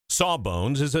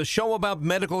Sawbones is a show about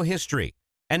medical history,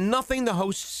 and nothing the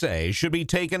hosts say should be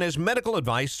taken as medical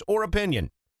advice or opinion.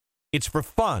 It's for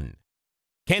fun.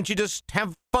 Can't you just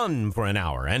have fun for an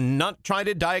hour and not try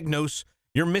to diagnose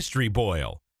your mystery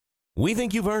boil? We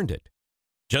think you've earned it.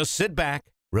 Just sit back,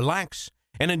 relax,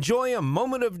 and enjoy a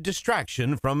moment of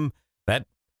distraction from that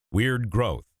weird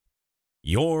growth.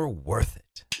 You're worth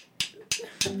it.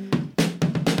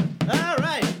 All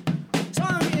right.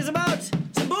 Song is about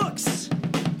some books.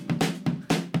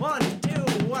 1, 2,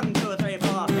 1, 2, 3,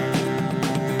 4.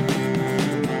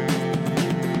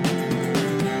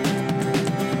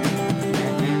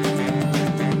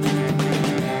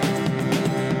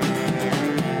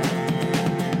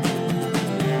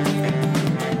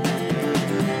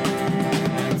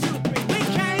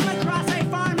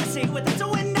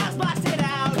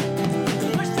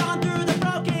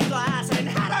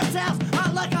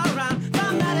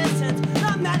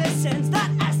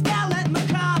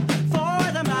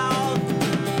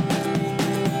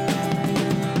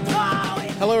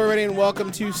 Hello, everybody, and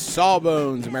welcome to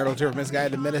Sawbones, a marital tour of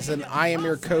misguided medicine. I am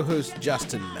your co-host,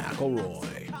 Justin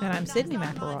McElroy. And I'm Sydney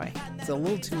McElroy. It's a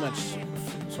little too much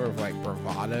sort of like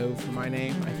bravado for my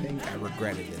name, I think. I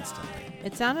regret it instantly.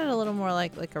 It sounded a little more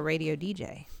like a radio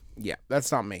DJ. Yeah,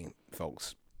 that's not me,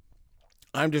 folks.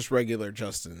 I'm just regular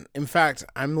Justin. In fact,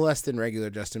 I'm less than regular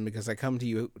Justin because I come to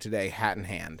you today hat in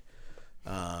hand.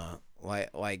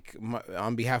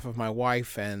 On behalf of my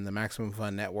wife and the Maximum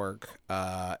Fun Network,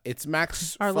 it's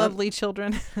Max. Our lovely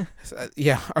children.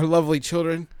 Our lovely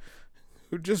children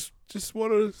who just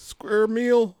want a square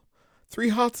meal, 3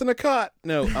 hots and a cot.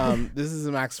 No, this is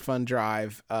a Max Fun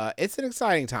Drive. It's an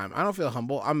exciting time. I don't feel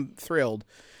humble. I'm thrilled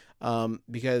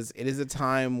because it is a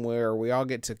time where we all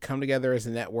get to come together as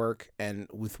a network and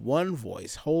with one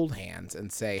voice hold hands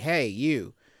and say, "Hey,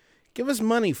 you, give us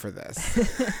money for this."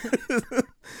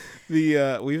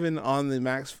 We've been on the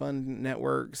Max Fun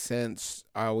Network since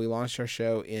we launched our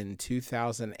show in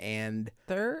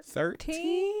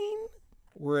 2013.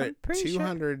 We're at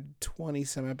 220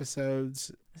 some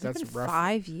episodes. That's been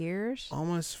 5 years.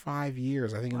 Almost 5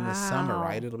 years. I think in the summer,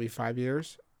 right? It'll be 5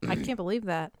 years. I can't believe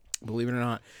that. Believe it or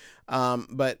not.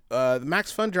 But the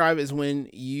Max Fun Drive is when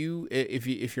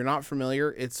if you're not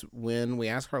familiar, it's when we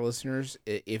ask our listeners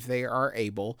if they are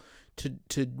able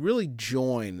to really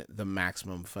join the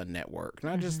Maximum Fun Network,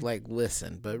 not just like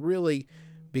listen, but really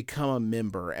become a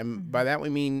member. And by that we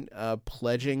mean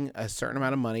pledging a certain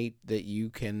amount of money that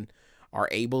you are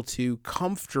able to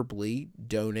comfortably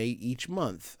donate each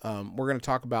month. We're going to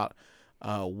talk about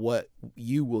what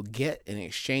you will get in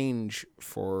exchange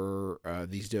for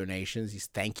these donations, these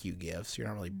thank you gifts. You're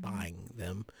not really buying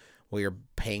them. What you're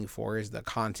paying for is the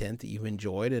content that you've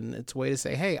enjoyed, and it's a way to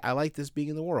say, hey, I like this being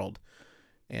in the world.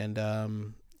 And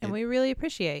we really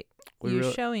appreciate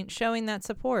you showing that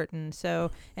support. And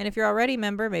if you're already a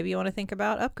member, maybe you want to think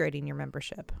about upgrading your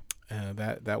membership.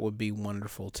 That would be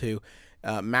wonderful too.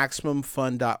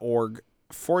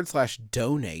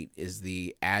 MaximumFun.org/donate is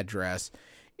the address.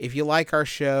 If you like our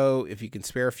show, if you can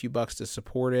spare a few bucks to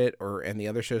support it and the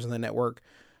other shows on the network,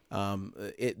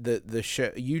 the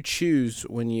show you choose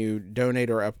when you donate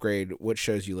or upgrade what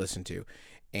shows you listen to.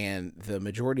 And the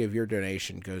majority of your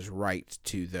donation goes right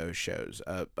to those shows.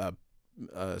 A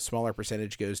smaller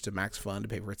percentage goes to Max Fun to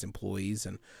pay for its employees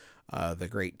and the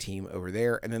great team over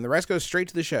there. And then the rest goes straight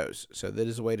to the shows. So that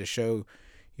is a way to show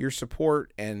your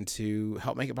support and to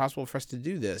help make it possible for us to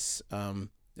do this.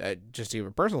 Just to give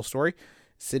a personal story,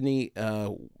 Sydney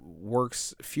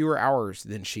works fewer hours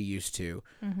than she used to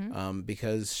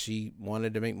because she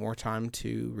wanted to make more time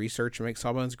to research and make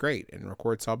Sawbones great and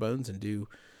record Sawbones and do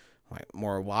like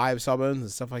more live Sawbones and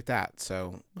stuff like that.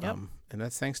 So, and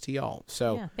that's thanks to y'all.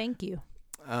 So yeah, thank you.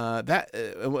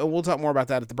 We'll talk more about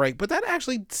that at the break. But that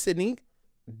actually, Sydney,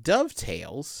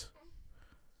 dovetails,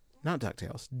 not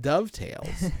DuckTales,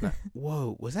 dovetails.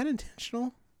 Whoa, was that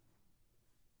intentional?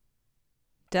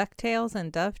 DuckTales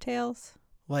and dovetails?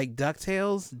 Like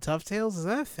DuckTales, dovetails, is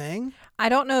that a thing? I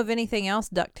don't know of anything else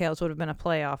DuckTales would have been a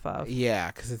play off of. Yeah,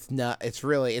 because it's not. It's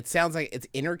really. It sounds like it's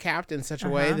intercapped in such a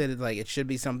way that it should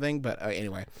be something. But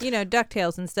anyway,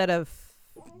 DuckTales instead of.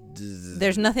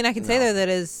 There's nothing I can say there that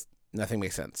is. Nothing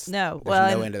makes sense. No,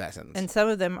 there's no end to that sentence. And some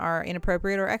of them are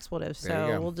inappropriate or expletives,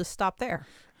 so we'll just stop there.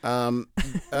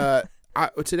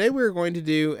 Today we're going to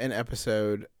do an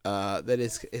episode that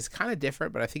is kind of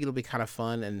different, but I think it'll be kind of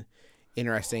fun and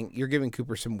interesting. You're giving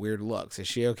Cooper some weird looks. Is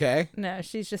she okay? No,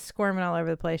 she's just squirming all over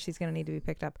the place. She's going to need to be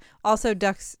picked up. Also,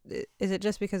 ducks, is it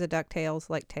just because of DuckTales,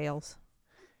 like tails?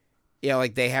 Yeah,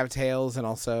 like they have tails and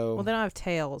also... Well, they don't have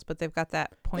tails, but they've got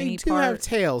that pointy part. They do have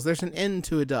tails. There's an end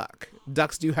to a duck.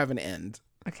 Ducks do have an end.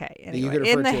 Okay. you Anyway, could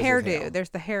in refer the to as a tail. hairdo, there's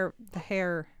the hair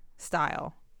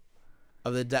style.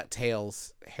 Of the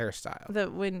DuckTales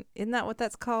hairstyle. Isn't that what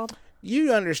that's called?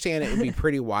 You understand it would be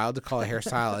pretty wild to call a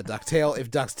hairstyle a ducktail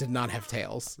if ducks did not have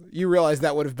tails. You realize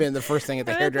that would have been the first thing at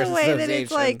the Hairdressers The way Association. that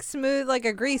it's like smooth like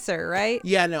a greaser, right?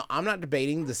 Yeah, no, I'm not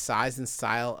debating the size and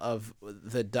style of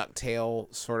the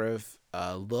ducktail sort of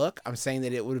look. I'm saying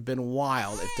that it would have been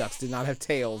wild if ducks did not have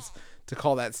tails to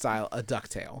call that style a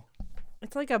ducktail.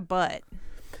 It's like a butt.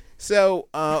 So,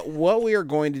 what we are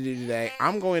going to do today,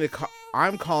 I'm calling it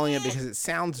because it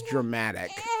sounds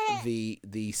dramatic,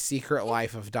 the secret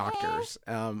life of doctors.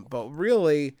 But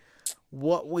really,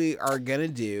 what we are going to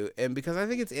do, and because I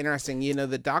think it's interesting,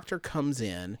 the doctor comes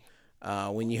in,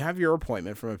 when you have your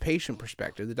appointment from a patient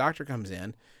perspective, the doctor comes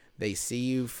in, they see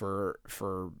you for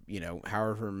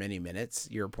however many minutes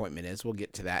your appointment is. We'll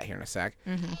get to that here in a sec.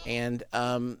 Mm-hmm. And,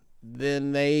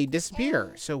 then they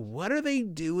disappear. So what are they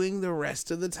doing the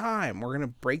rest of the time? We're going to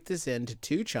break this into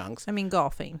two chunks. I mean,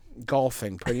 golfing,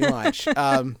 pretty much. We're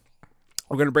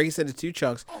going to break this into two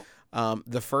chunks.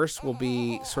 The first will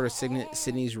be sort of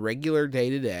Sydney's regular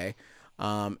day-to-day.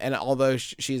 And although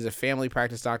she's a family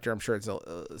practice doctor, I'm sure it's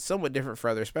somewhat different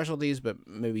for other specialties, but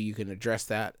maybe you can address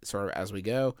that sort of as we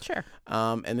go. Sure.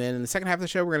 And then in the second half of the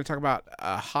show, we're going to talk about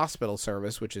hospital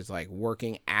service, which is like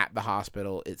working at the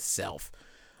hospital itself.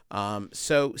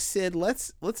 So Sid,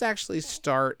 let's actually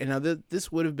start. And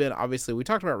this would have been, obviously, we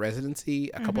talked about residency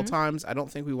a couple times. I don't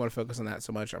think we want to focus on that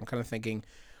so much. I'm kind of thinking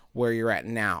where you're at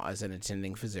now as an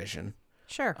attending physician.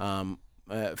 Sure.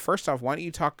 First off, why don't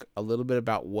you talk a little bit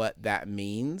about what that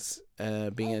means,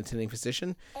 being an attending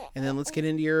physician, and then let's get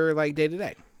into your day to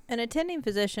day. An attending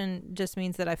physician just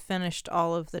means that I finished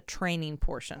all of the training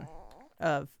portion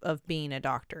of being a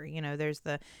doctor. There's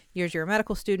the years you're a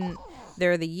medical student.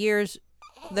 There are the years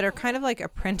that are kind of like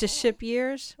apprenticeship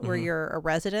years where you're a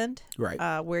resident,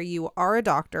 right? Where you are a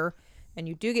doctor and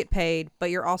you do get paid, but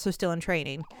you're also still in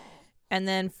training. And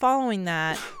then following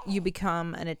that, you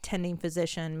become an attending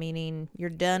physician, meaning you're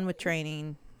done with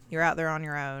training. You're out there on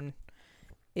your own.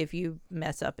 If you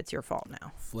mess up, it's your fault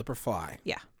now. Flip or fly.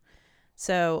 Yeah.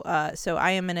 So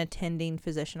I am an attending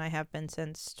physician. I have been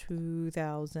since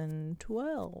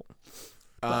 2012.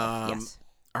 Yes.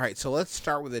 All right. So let's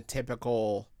start with a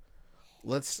typical.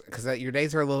 Because your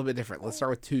days are a little bit different. Let's start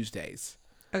with Tuesdays.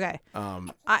 Okay.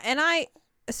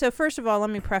 So first of all, let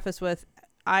me preface with,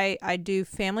 I do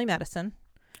family medicine.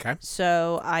 Okay.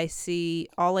 So I see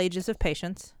all ages of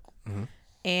patients. Mm-hmm.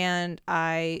 And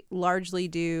I largely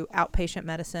do outpatient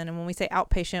medicine. And when we say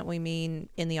outpatient, we mean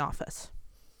in the office,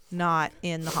 not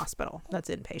in the hospital.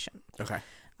 That's inpatient. Okay.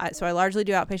 So I largely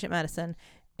do outpatient medicine.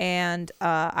 And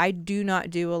I do not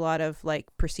do a lot of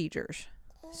procedures.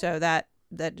 So that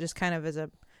just kind of is a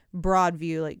broad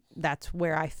view, that's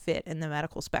where I fit in the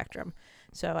medical spectrum.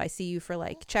 So I see you for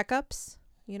checkups,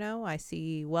 I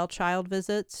see well child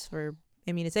visits for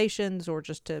immunizations or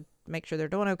just to make sure they're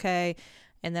doing okay.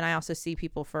 And then I also see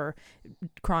people for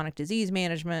chronic disease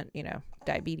management,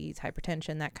 diabetes,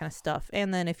 hypertension, that kind of stuff.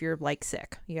 And then if you're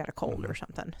sick, you got a cold or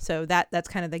something. So that's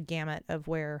kind of the gamut of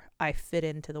where I fit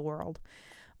into the world.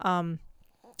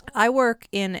 I work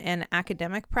in an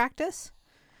academic practice.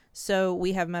 So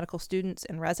we have medical students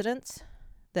and residents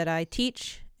that I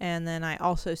teach, and then I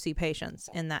also see patients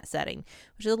in that setting,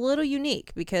 which is a little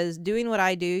unique because doing what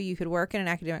I do, you could work in an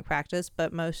academic practice,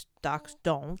 but most docs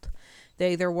don't.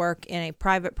 They either work in a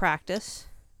private practice,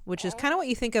 which is kind of what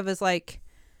you think of as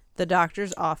the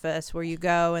doctor's office, where you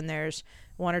go and there's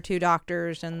one or two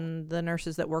doctors and the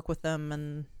nurses that work with them,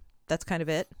 and that's kind of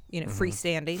it,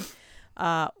 freestanding.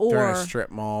 Or in a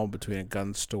strip mall between a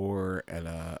gun store and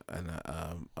a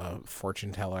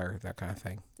fortune teller, that kind of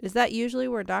thing. Is that usually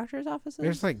where doctors' offices?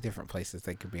 There's different places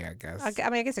they could be, I guess. I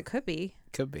guess it could be.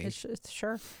 Could be. It's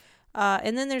sure.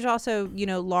 And then there's also,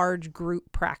 large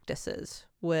group practices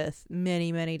with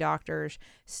many, many doctors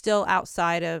still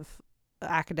outside of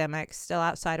academics, still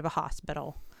outside of a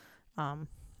hospital. But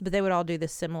they would all do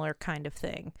this similar kind of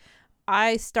thing.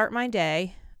 I start my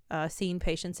day seeing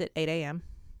patients at 8 a.m.,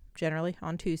 generally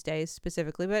on Tuesdays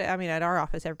specifically. But, at our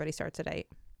office, everybody starts at 8,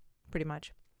 pretty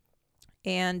much.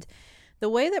 And the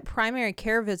way that primary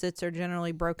care visits are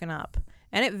generally broken up,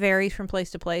 and it varies from place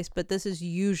to place, but this is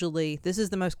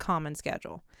the most common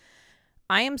schedule.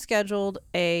 I am scheduled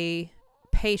a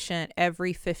patient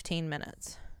every 15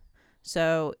 minutes.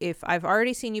 So if I've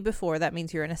already seen you before, that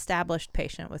means you're an established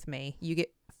patient with me. You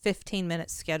get 15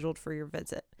 minutes scheduled for your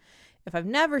visit. If I've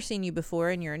never seen you before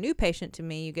and you're a new patient to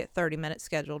me, you get 30 minutes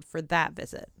scheduled for that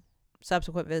visit.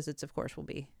 Subsequent visits, of course, will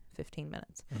be 15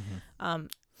 minutes. Mm-hmm.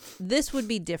 This would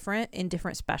be different in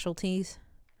different specialties.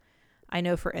 I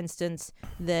know, for instance,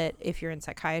 that if you're in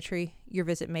psychiatry, your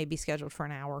visit may be scheduled for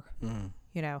an hour.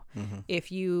 You know,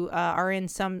 if you are in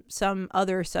some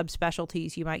other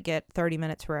subspecialties, you might get 30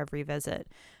 minutes for every visit.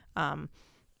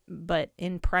 But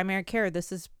in primary care,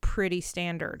 this is pretty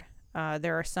standard.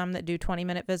 There are some that do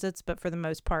 20-minute visits, but for the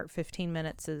most part, 15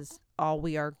 minutes is all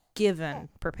we are given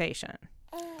per patient.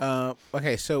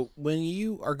 Okay, so when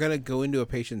you are going to go into a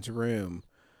patient's room,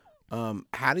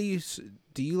 how do you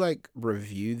like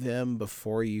review them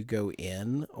before you go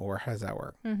in, or how does that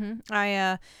work?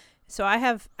 So I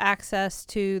have access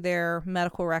to their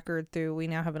medical record we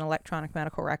now have an electronic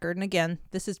medical record. And again,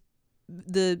 this is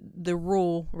the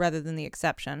rule rather than the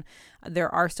exception.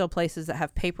 There are still places that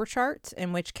have paper charts,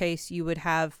 in which case you would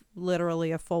have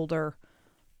literally a folder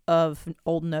of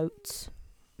old notes,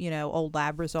 old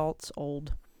lab results,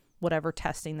 old whatever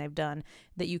testing they've done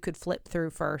that you could flip through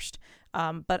first.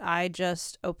 But I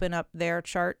just open up their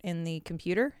chart in the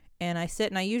computer and I sit,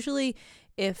 and I usually,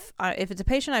 if it's a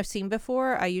patient I've seen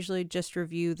before, I usually just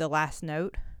review the last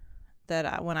note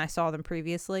that when I saw them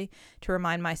previously, to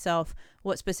remind myself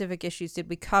what specific issues did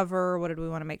we cover, what did we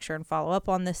want to make sure and follow up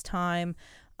on this time.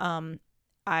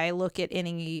 I look at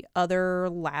any other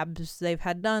labs they've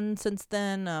had done since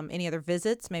then, any other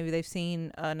visits, maybe they've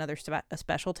seen another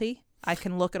specialty. I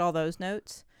can look at all those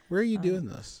notes. Where are you doing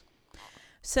this?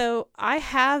 So I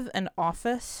have an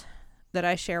office that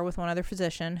I share with one other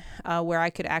physician where I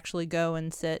could actually go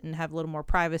and sit and have a little more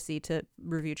privacy to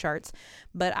review charts.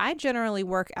 But I generally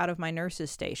work out of my nurse's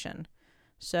station.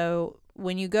 So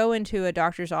when you go into a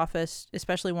doctor's office,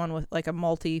 especially one with like a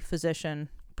multi-physician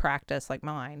practice like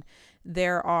mine,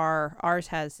 ours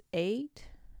has 8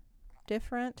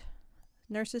 different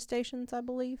nurses' stations, I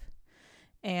believe.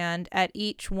 And at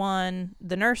each one,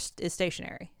 the nurse is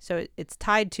stationary. So it's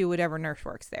tied to whatever nurse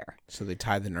works there. So they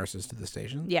tie the nurses to the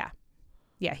station? Yeah.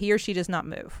 Yeah, he or she does not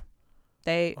move.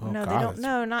 They don't.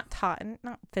 No,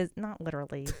 not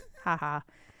literally. Haha.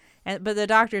 But the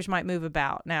doctors might move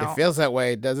about now. It feels that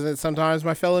way, doesn't it? Sometimes,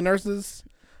 my fellow nurses.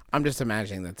 I'm just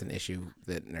imagining that's an issue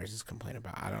that nurses complain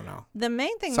about. I don't know. The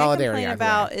main thing they complain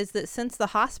about is that since the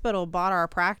hospital bought our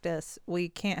practice, we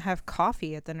can't have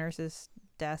coffee at the nurses'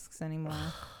 desks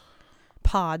anymore.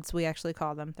 Pods, we actually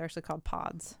call them. They're actually called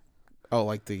pods. Oh,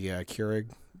 like the Keurig.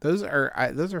 Those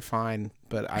are fine,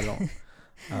 but I don't.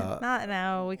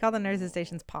 We call the nurses'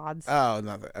 stations pods. Oh,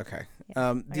 no, okay.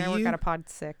 Yeah. I work out of pod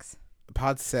 6.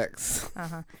 Pod 6.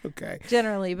 Okay.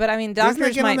 Generally, but I mean,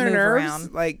 doctors might move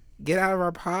around. Like, get out of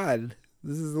our pod.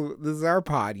 This is our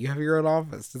pod. You have your own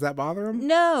office. Does that bother them?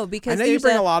 No, because I know you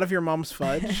bring a lot of your mom's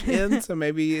fudge in, so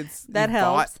maybe it's that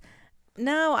helps.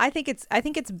 No, I think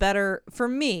it's better for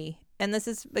me. And this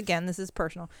is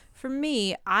personal. For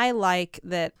me, I like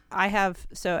that I have,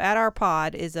 so at our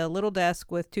pod is a little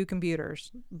desk with 2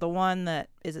 computers. The one that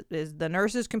is the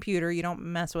nurse's computer. You don't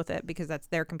mess with it because that's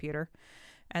their computer.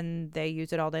 And they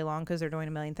use it all day long because they're doing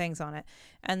a million things on it.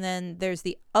 And then there's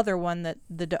the other one that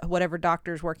whatever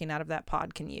doctor's working out of that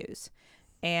pod can use.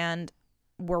 And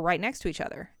we're right next to each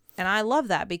other. And I love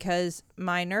that because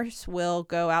my nurse will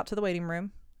go out to the waiting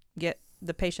room, get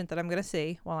the patient that I'm going to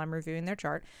see while I'm reviewing their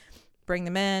chart, bring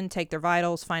them in, take their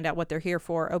vitals, find out what they're here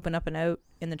for, open up a note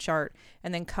in the chart,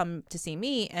 and then come to see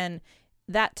me. And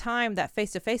that time, that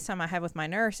face-to-face time I have with my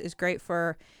nurse is great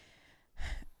for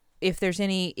if there's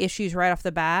any issues right off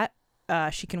the bat.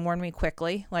 She can warn me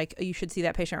quickly, like, you should see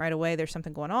that patient right away. There's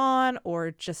something going on, or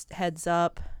just heads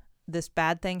up, this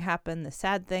bad thing happened, the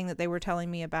sad thing that they were telling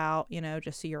me about,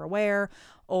 just so you're aware.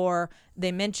 Or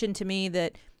they mentioned to me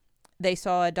that they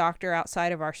saw a doctor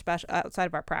outside of our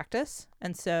practice,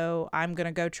 and so I'm going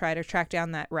to go try to track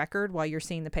down that record while you're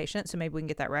seeing the patient, so maybe we can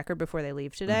get that record before they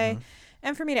leave today.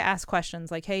 And for me to ask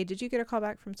questions like, hey, did you get a call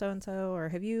back from so-and-so, or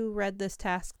have you read this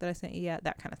task that I sent you yet?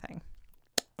 That kind of thing.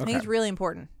 I think it's really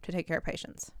important to take care of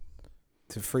patients.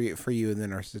 For you and the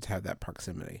nurses to have that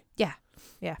proximity. Yeah,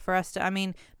 for us to, I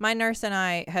mean, my nurse and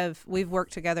I we've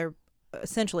worked together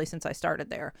essentially since I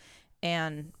started there,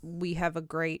 and we have a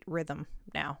great rhythm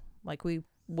now. Like,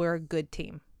 we're a good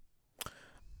team.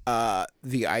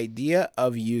 The idea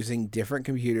of using different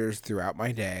computers throughout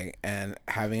my day and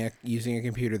using a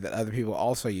computer that other people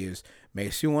also use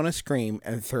makes me want to scream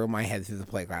and throw my head through the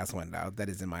plate glass window that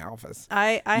is in my office.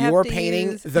 You are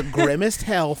painting the grimmest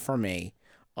hell for me.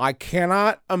 I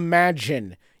cannot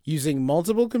imagine using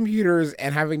multiple computers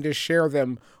and having to share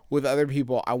them with other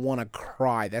people. I want to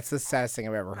cry. That's the saddest thing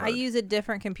I've ever heard. I use a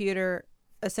different computer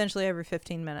essentially every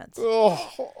 15 minutes.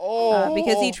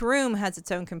 Because each room has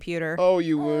its own computer. Oh,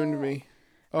 you wound me.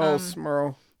 Oh,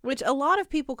 Smurl. Which a lot of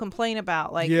people complain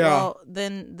about. Like, well,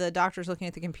 then the doctor's looking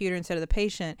at the computer instead of the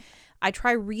patient. I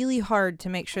try really hard to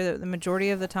make sure that the majority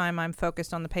of the time I'm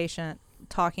focused on the patient,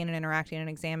 talking and interacting and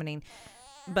examining.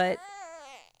 But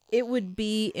it would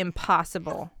be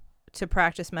impossible to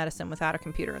practice medicine without a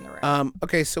computer in the room.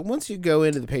 Okay, so once you go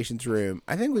into the patient's room,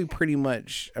 I think we pretty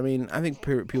much, I think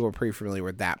people are pretty familiar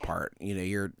with that part. You know,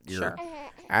 you're Sure.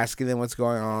 asking them what's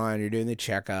going on, you're doing the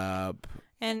checkup.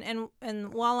 And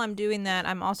while I'm doing that,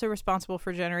 I'm also responsible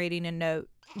for generating a note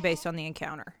based on the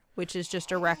encounter, which is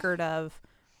just a record of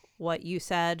what you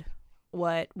said,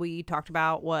 what we talked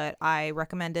about, what I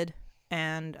recommended,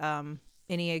 and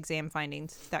any exam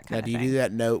findings, that kind Now, of do you thing. do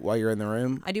that note while you're in the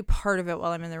room? I do part of it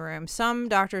while I'm in the room. Some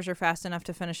doctors are fast enough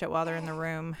to finish it while they're in the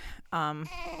room.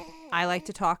 I like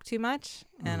to talk too much,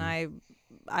 and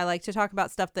I like to talk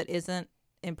about stuff that isn't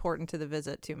important to the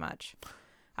visit too much.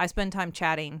 I spend time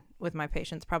chatting with my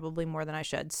patients, probably more than I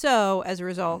should. So, as a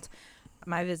result,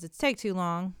 my visits take too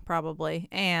long, probably,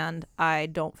 and I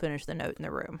don't finish the note in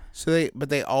the room. So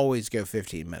they always go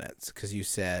 15 minutes because you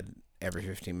said every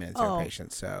 15 minutes Oh. our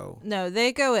patient. So No,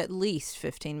 they go at least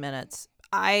 15 minutes.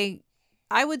 I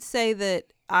would say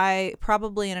that I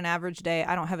probably in an average day,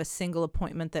 I don't have a single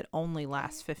appointment that only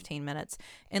lasts 15 minutes.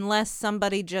 Unless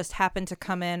somebody just happened to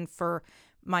come in for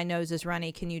my nose is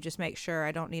runny, can you just make sure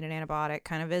I don't need an antibiotic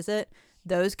kind of visit?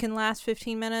 Those can last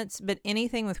 15 minutes. But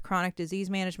anything with chronic disease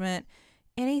management,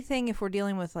 anything if we're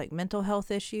dealing with like mental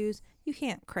health issues, you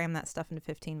can't cram that stuff into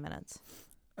 15 minutes.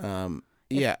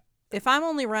 yeah. If I'm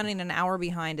only running an hour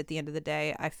behind at the end of the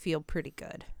day, I feel pretty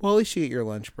good. Well, at least you get your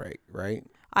lunch break, right?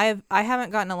 I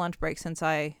haven't gotten a lunch break since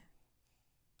I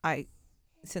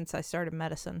started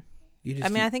medicine. You just I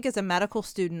mean, I think as a medical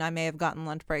student, I may have gotten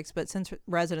lunch breaks, but since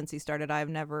residency started, I've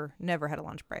never had a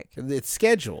lunch break. it's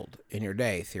scheduled in your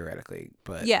day theoretically,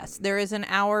 but Yes, there is an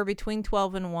hour between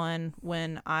 12 and 1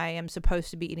 when I am supposed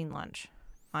to be eating lunch.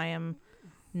 I am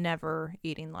never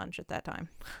eating lunch at that time.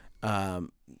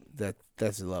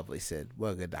 That's lovely, Sid. What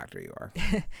a good doctor you are.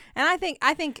 And I think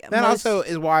That most, also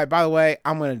is why, by the way,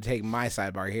 I'm going to take my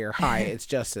sidebar here. Hi, it's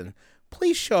Justin.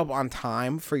 Please show up on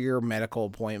time for your medical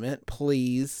appointment,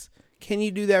 please. Can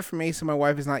you do that for me so my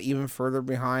wife is not even further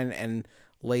behind and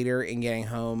later in getting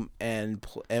home and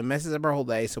messes up our whole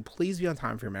day? So please be on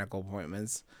time for your medical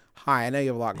appointments. Hi, I know you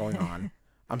have a lot going on.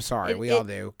 I'm sorry, we all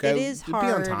do. Go, it is be on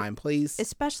hard, time, please.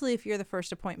 especially if you're the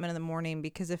first appointment in the morning,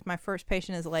 because if my first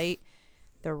patient is late,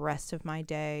 the rest of my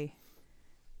day,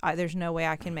 there's no way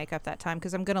I can make up that time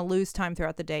because I'm going to lose time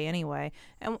throughout the day anyway.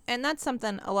 And that's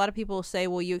something a lot of people say,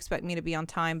 well, you expect me to be on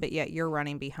time, but yet you're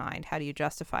running behind. How do you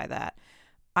justify that?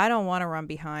 I don't want to run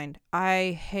behind.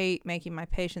 I hate making my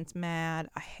patients mad.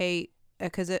 I hate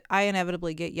because I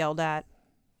inevitably get yelled at,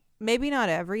 maybe not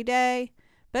every day,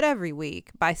 but every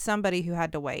week by somebody who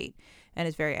had to wait and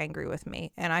is very angry with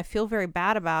me. And I feel very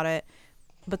bad about it.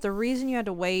 But the reason you had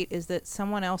to wait is that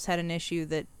someone else had an issue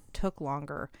that took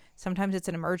longer. Sometimes it's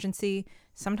an emergency.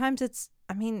 Sometimes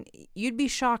you'd be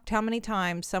shocked how many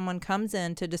times someone comes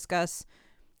in to discuss,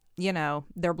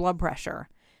 their blood pressure.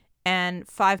 And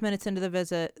 5 minutes into the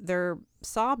visit, they're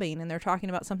sobbing and they're talking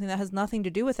about something that has nothing to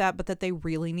do with that, but that they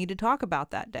really need to talk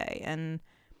about that day. And,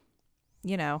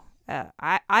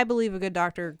 I believe a good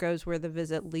doctor goes where the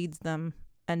visit leads them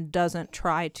and doesn't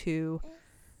try to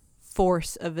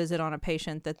force a visit on a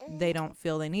patient that they don't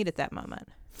feel they need at that moment.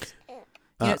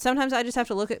 Sometimes I just have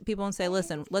to look at people and say,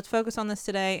 listen, let's focus on this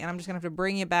today. And I'm just going to have to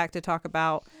bring you back to talk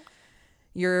about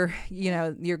your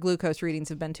glucose readings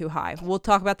have been too high. We'll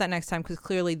talk about that next time because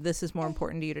clearly this is more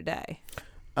important to you today.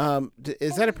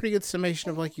 Is that a pretty good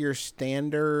summation of like your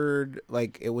standard,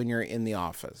 like when you're in the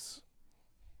office?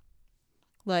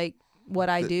 Like what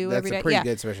I do every day. That's a pretty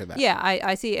good summation of that. Yeah,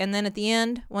 I see. And then at the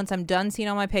end, once I'm done seeing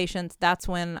all my patients, that's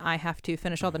when I have to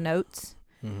finish all the notes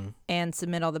and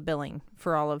submit all the billing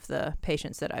for all of the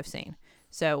patients that I've seen.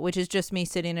 So, which is just me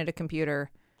sitting at a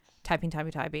computer,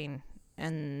 typing,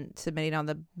 and submitting all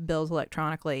the bills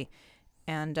electronically.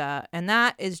 And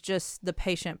that is just the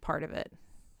patient part of it.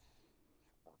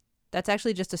 That's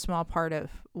actually just a small part of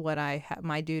what I have,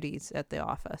 my duties at the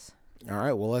office. All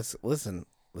right. Well, let's listen.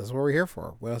 This is what we're here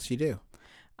for. What else you do?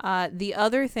 The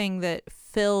other thing that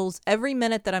fills every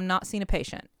minute that I'm not seeing a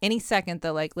patient, any second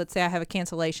that, like, let's say I have a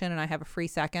cancellation and I have a free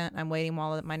second, I'm waiting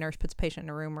while my nurse puts a patient in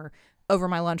a room or over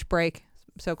my lunch break,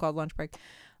 so-called lunch break.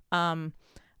 Through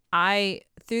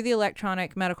the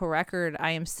electronic medical record,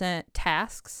 I am sent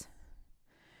tasks.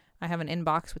 I have an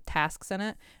inbox with tasks in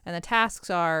it, and the tasks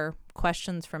are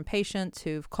questions from patients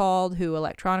who've called, who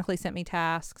electronically sent me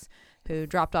tasks, who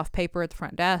dropped off paper at the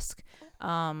front desk.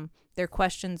 Their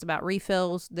questions about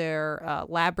refills, their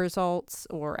lab results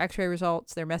or x-ray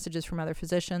results, their messages from other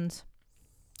physicians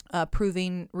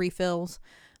proving refills.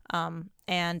 And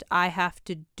and I have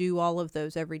to do all of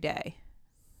those every day.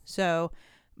 So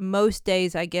most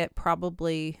days I get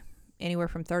probably anywhere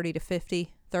from 30 to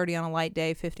 50, 30 on a light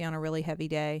day, 50 on a really heavy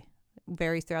day,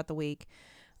 varies throughout the week.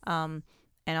 And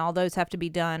all those have to be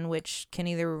done, which can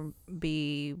either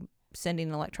be sending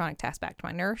an electronic task back to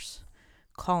my nurse,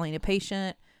 calling a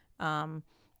patient,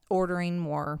 ordering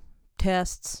more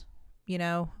tests, you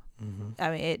know. I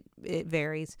mean, it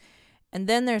varies. And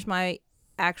then there's my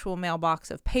actual mailbox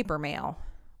of paper mail,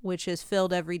 which is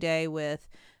filled every day with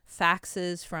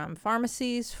faxes from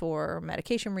pharmacies for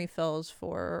medication refills,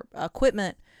 for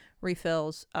equipment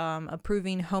refills,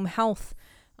 approving home health,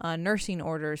 nursing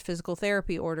orders, physical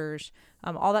therapy orders.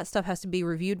 All that stuff has to be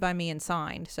reviewed by me and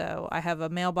signed. So I have a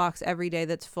mailbox every day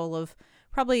that's full of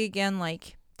probably, again,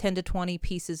 like 10 to 20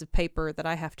 pieces of paper that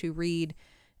I have to read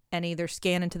and either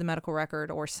scan into the medical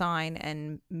record or sign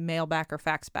and mail back or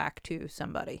fax back to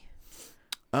somebody.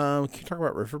 Can you talk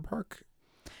about River Park?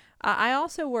 I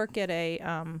also work at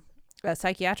a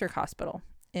psychiatric hospital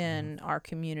in our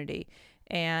community.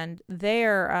 And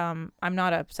there, I'm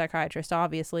not a psychiatrist,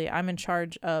 obviously. I'm in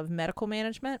charge of medical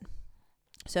management.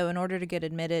 So in order to get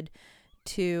admitted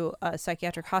to a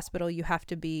psychiatric hospital, you have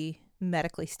to be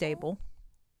medically stable,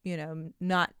 you know,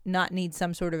 not need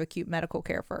some sort of acute medical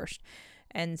care first.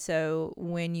 And so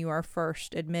when you are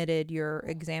first admitted, you're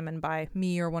examined by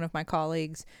me or one of my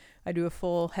colleagues. I do a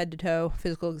full head-to-toe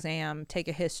physical exam, take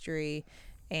a history,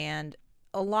 and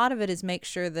a lot of it is make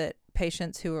sure that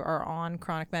patients who are on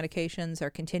chronic medications are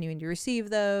continuing to receive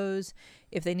those.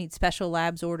 If they need special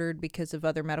labs ordered because of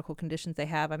other medical conditions they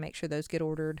have, I make sure those get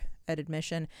ordered at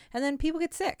admission. And then people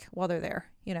get sick while they're there.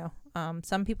 You know,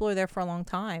 some people are there for a long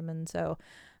time. And so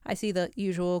I see the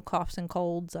usual coughs and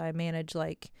colds. I manage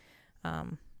like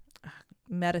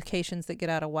medications that get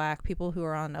out of whack. People who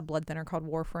are on a blood thinner called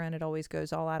warfarin, it always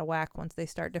goes all out of whack once they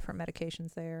start different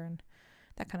medications there and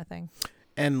that kind of thing.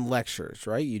 And lectures,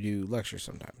 right? You do lectures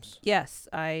sometimes. Yes,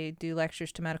 I do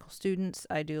lectures to medical students.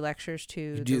 I do lectures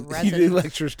to the You residents. do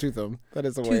lectures to them. That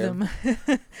is a to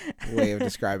way of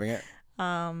describing it.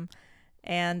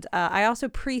 And I also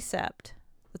precept.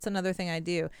 That's another thing I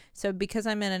do. So because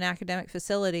I'm in an academic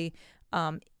facility,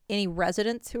 any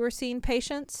residents who are seeing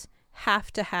patients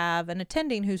have to have an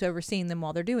attending who's overseeing them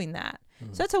while they're doing that.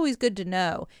 So that's always good to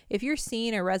know. If you're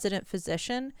seeing a resident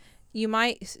physician, it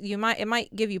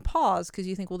might give you pause because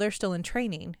you think, well, they're still in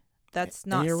training. That's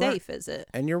not safe, is it?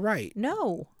 And you're right.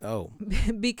 No. Oh.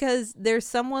 Because there's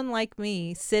someone like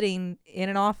me sitting in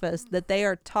an office that they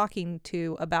are talking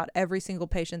to about every single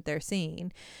patient they're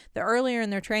seeing. The earlier in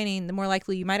their training, the more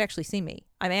likely you might actually see me.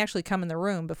 I may actually come in the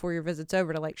room before your visit's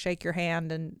over to like shake your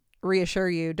hand and reassure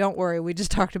you, don't worry, we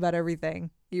just talked about everything.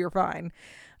 You're fine.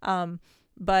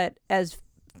 But as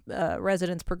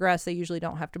residents progress, they usually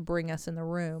don't have to bring us in the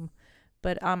room.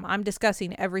 But I'm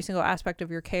discussing every single aspect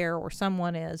of your care, or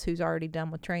someone is who's already done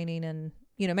with training, and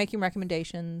you know, making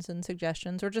recommendations and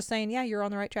suggestions, or just saying, yeah, you're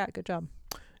on the right track. Good job.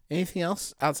 Anything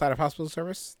else outside of hospital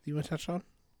service that you want to touch on?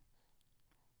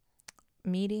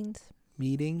 Meetings.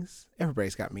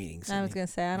 Everybody's got meetings. I was going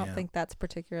to say, I don't think that's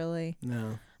particularly.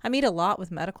 No. I meet a lot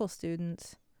with medical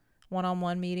students,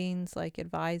 one-on-one meetings, like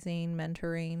advising,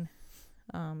 mentoring,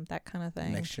 that kind of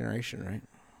thing. Next generation, right?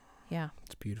 Yeah.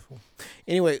 It's beautiful.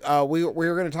 Anyway, we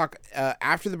were going to talk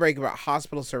after the break about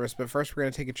hospital service, but first we're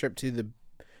going to take a trip to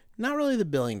not really the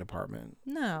billing department.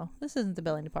 No, this isn't the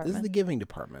billing department. This is the giving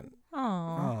department.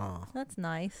 Oh, that's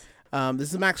nice. This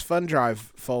is the Max Fun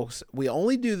Drive, folks. We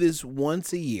only do this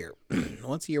once a year.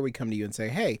 Once a year we come to you and say,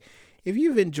 hey, if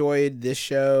you've enjoyed this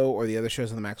show or the other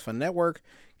shows on the Max Fun Network,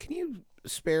 can you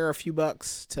spare a few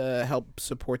bucks to help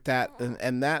support that?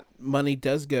 And that money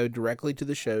does go directly to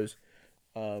the shows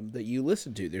that you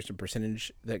listen to. There's a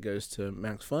percentage that goes to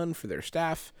Max Fun for their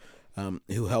staff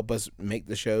who help us make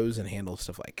the shows and handle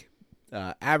stuff like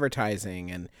advertising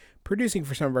and producing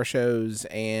for some of our shows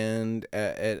and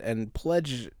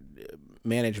pledge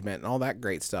management and all that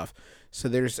great stuff. So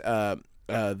there's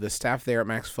the staff there at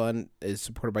Max Fun is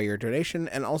supported by your donation,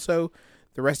 and also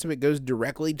the rest of it goes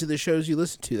directly to the shows you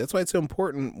listen to. That's why it's so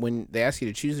important when they ask you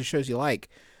to choose the shows you like.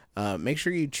 Make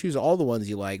sure you choose all the ones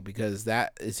you like, because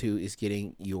that is who is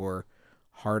getting your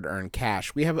hard-earned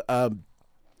cash. We have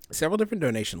several different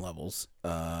donation levels,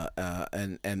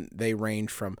 and they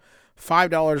range from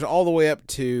 $5 all the way up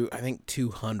to, I think,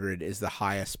 $200 is the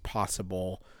highest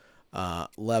possible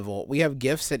level. We have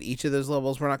gifts at each of those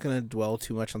levels. We're not going to dwell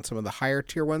too much on some of the higher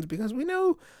tier ones because we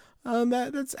know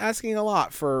that's asking a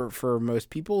lot for most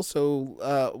people. So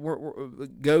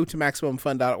go to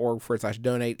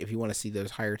MaximumFun.org/donate if you want to see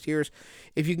those higher tiers.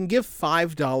 If you can give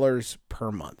 $5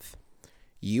 per month,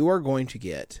 you are going to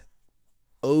get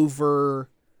over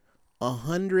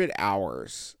 100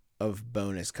 hours of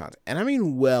bonus content, and I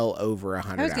mean well over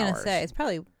 100 hours. I was gonna say it's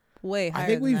probably way higher. I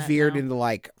think we than that veered now. into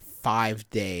like 5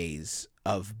 days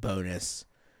of bonus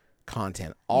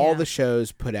content. All Yeah. the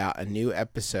shows put out a new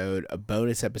episode, a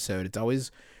bonus episode. It's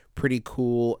always pretty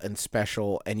cool and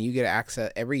special, and you get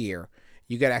access every year.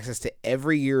 You get access to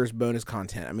every year's bonus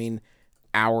content. I mean,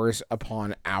 hours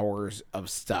upon hours of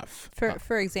stuff.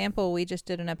 For example, we just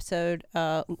did an episode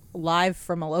live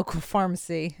from a local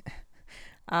pharmacy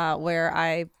where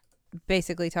I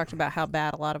basically talked about how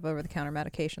bad a lot of over-the-counter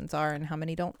medications are and how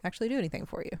many don't actually do anything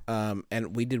for you.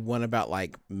 And we did one about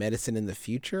like medicine in the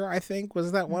future, I think.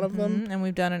 Was that one of them? And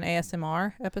we've done an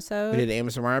ASMR episode. We did an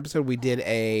ASMR episode. We did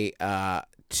a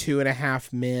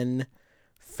 2.5 Men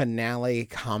finale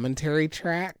commentary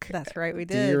track. That's right, we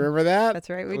Do did. you remember that? That's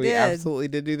right, we We did. absolutely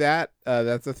did do that.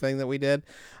 That's a thing that we did.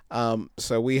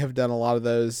 So we have done a lot of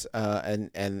those,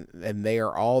 and they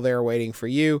are all there waiting for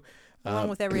you. Along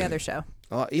with every other show.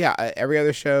 Every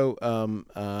other show.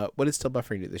 What did Still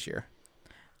Buffering do this year?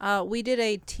 We did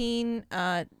a teen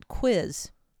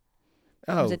quiz.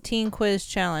 It was Oh, a teen quiz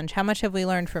challenge. How much have we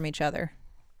learned from each other?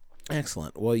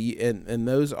 excellent. Well, and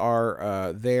those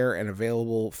are there and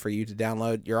available for you to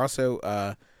download. You're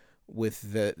also with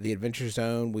the Adventure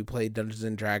Zone. We played Dungeons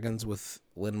and Dragons with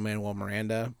Lin-Manuel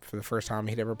Miranda for the first time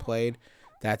he'd ever played.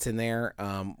 That's in there.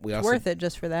 We also Worth it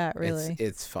just for that, really.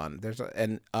 It's fun.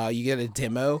 You get a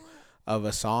demo of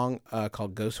a song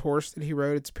called Ghost Horse that he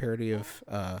wrote. It's a parody of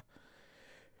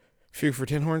Fugue for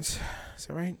Tin Horns. Is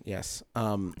that right? Yes.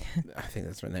 I think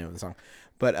that's the name of the song.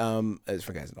 But it's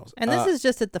for guys and dolls. And this is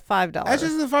just at the $5. That's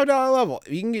just the $5 level.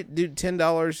 If you can do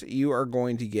 $10, you are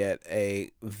going to get a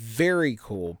very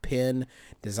cool pin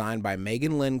designed by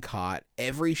Megan Lynn Cott.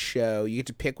 Every show, you get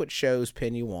to pick what show's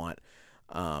pin you want.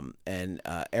 And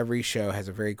every show has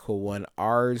a very cool one.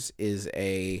 Ours is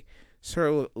a sort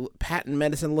of patent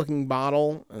medicine looking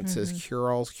bottle. It says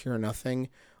Cure Alls, Cure Nothing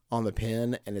on the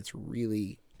pin, and it's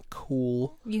really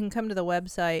cool. You can come to the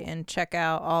website and check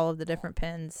out all of the different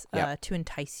pins to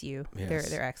entice you. Yes.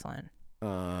 They're excellent.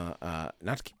 Not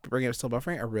to keep bringing up Still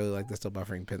Buffering, I really like the Still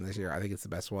Buffering pin this year. I think it's the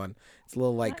best one. It's a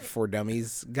little like For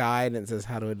Dummies guide, and it says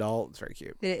How to Adult. It's very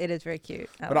cute. It is very cute.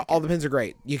 But all the pins are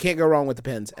great. You can't go wrong with the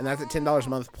pins. And that's at $10 a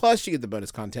month. Plus, you get the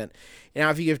bonus content. Now,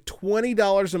 if you give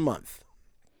 $20 a month,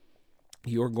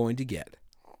 you're going to get,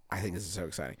 I think this is so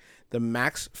exciting, the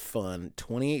Max Fun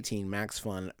 2018 Max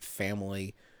Fun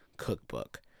Family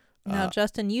Cookbook. Now,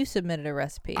 Justin, you submitted a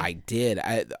recipe. I did.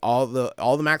 All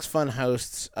the Max Fun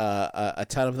hosts, a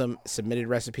ton of them submitted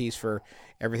recipes for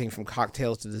everything from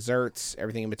cocktails to desserts,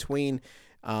 everything in between.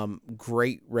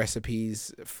 Great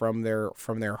recipes from their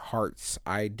hearts.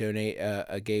 I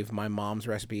gave my mom's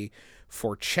recipe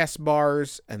for chess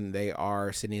bars, and they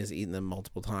are, Sydney has eaten them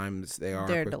multiple times.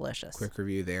 They're delicious. Quick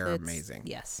review, they're amazing.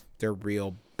 Yes. They're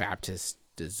real Baptist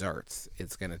desserts.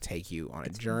 It's going to take you on a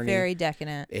journey. Very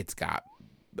decadent. It's got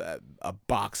a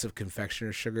box of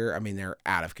confectioner sugar. I mean, they're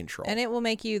out of control. And it will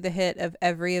make you the hit of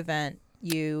every event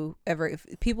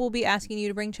people will be asking you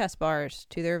to bring chess bars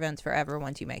to their events forever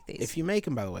once you make these. If you make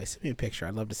them, by the way, send me a picture.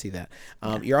 I'd love to see that.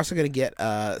 You're also going to get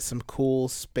some cool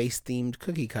space-themed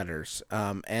cookie cutters.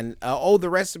 The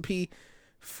recipe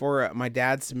for my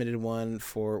dad submitted one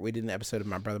we did an episode of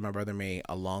My Brother, Me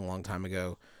a long, long time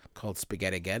ago called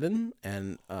Spaghetti-geddon,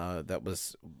 and that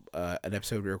was an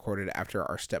episode we recorded after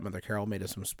our stepmother Carol made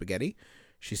us some spaghetti.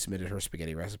 She submitted her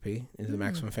spaghetti recipe into the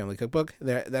Maximum Family Cookbook.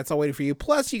 That's all waiting for you.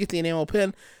 Plus, you get the enamel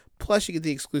pin. Plus, you get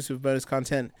the exclusive bonus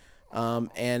content.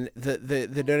 And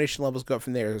the donation levels go up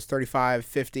from there. There's 35,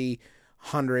 50,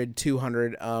 100,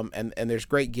 200. And there's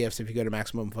great gifts. If you go to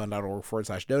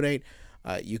MaximumFun.org/donate,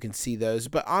 you can see those.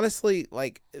 But honestly,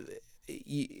 by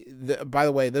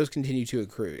the way, those continue to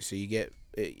accrue. So you get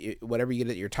whatever you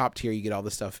get at your top tier, you get all the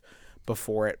stuff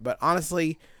before it. But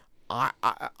honestly,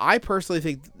 I personally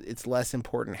think it's less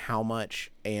important how much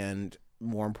and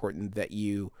more important that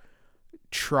you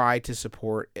try to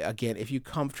support, again, if you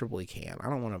comfortably can. I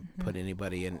don't want to put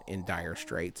anybody in dire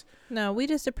straits. No, we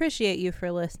just appreciate you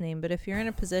for listening. But if you're in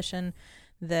a position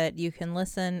that you can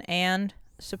listen and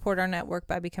support our network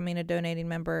by becoming a donating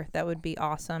member, that would be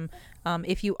awesome.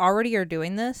 If you already are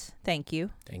doing this, thank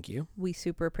you. Thank you. We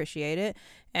super appreciate it.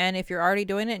 And if you're already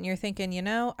doing it and you're thinking,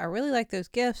 I really like those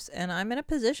gifts and I'm in a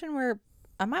position where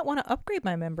I might want to upgrade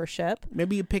my membership.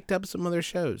 Maybe you picked up some other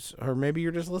shows, or maybe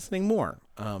you're just listening more.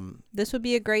 This would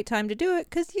be a great time to do it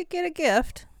because you get a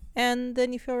gift and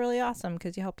then you feel really awesome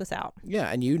because you helped us out. Yeah,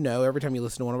 and every time you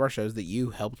listen to one of our shows that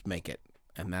you helped make it.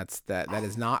 And that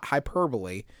is not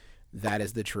hyperbole. That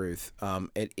is the truth.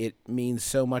 It means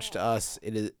so much to us.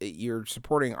 You're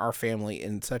supporting our family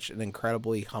in such an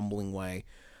incredibly humbling way.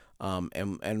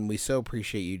 And we so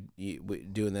appreciate you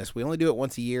doing this. We only do it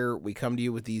once a year. We come to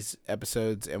you with these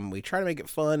episodes, and we try to make it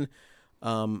fun.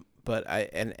 But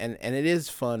it is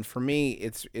fun for me.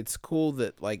 It's cool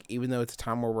that, like, even though it's a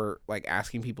time where we're like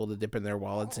asking people to dip in their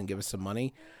wallets and give us some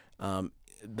money,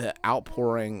 the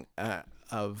outpouring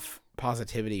of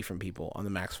positivity from people on the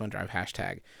Max Fun Drive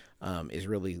hashtag is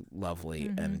really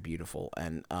lovely and beautiful.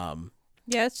 And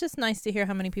yeah, it's just nice to hear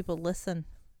how many people listen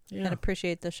yeah. and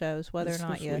appreciate the shows, whether That's or so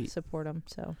not you sweet. support them.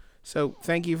 So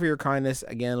thank you for your kindness.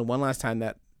 Again, one last time,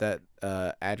 that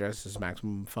address is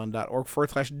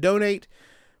maximumfun.org/donate.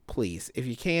 Please, if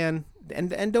you can,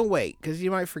 and don't wait, because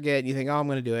you might forget and you think, oh, I'm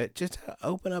going to do it. Just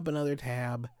open up another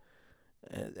tab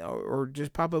or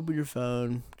just pop open your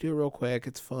phone. Do it real quick.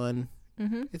 It's fun.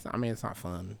 Mm-hmm. It's not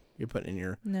fun. You're putting in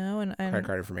your and credit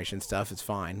card information stuff. It's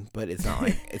fine, but it's not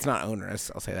like it's not onerous.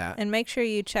 I'll say that. And make sure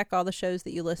you check all the shows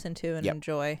that you listen to and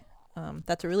enjoy.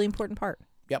 That's a really important part.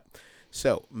 Yep.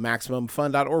 So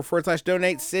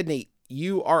maximumfun.org/donate. Sydney,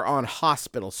 you are on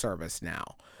hospital service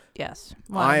now. Yes.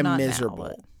 Well, I'm not miserable. Now,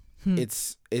 but-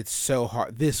 It's so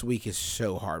hard. This week is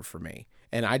so hard for me.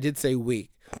 And I did say week.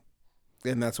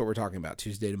 And that's what we're talking about,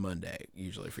 Tuesday to Monday,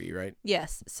 usually for you, right?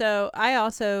 Yes. So I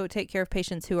also take care of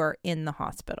patients who are in the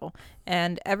hospital.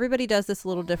 And everybody does this a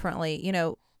little differently. You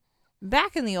know,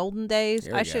 back in the olden days,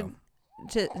 There we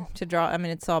to draw, I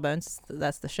mean, it's Sawbones.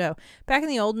 That's the show. Back in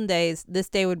the olden days, this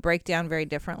day would break down very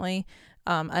differently.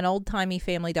 An old-timey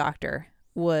family doctor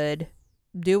would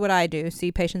do what I do,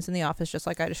 see patients in the office just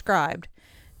like I described.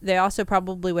 They also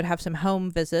probably would have some home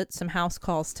visits, some house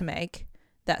calls to make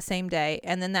that same day.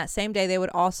 And then that same day, they would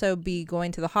also be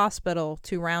going to the hospital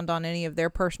to round on any of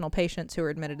their personal patients who were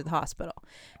admitted to the hospital.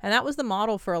 And that was the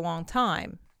model for a long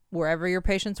time. Wherever your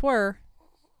patients were,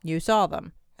 you saw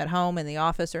them at home, in the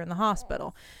office, or in the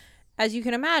hospital. As you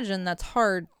can imagine, that's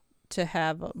hard to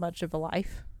have much of a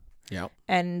life. Yep.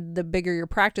 And the bigger your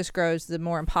practice grows, the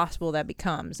more impossible that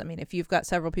becomes. I mean, if you've got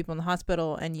several people in the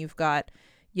hospital and you've got,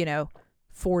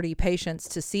 40 patients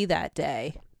to see that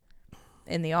day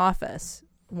in the office,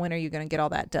 when are you going to get all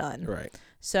that done? Right.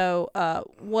 So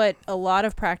what a lot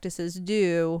of practices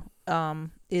do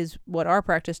is what our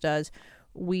practice does.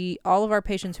 All of our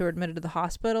patients who are admitted to the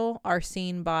hospital are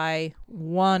seen by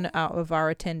one out of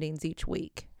our attendings each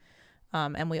week,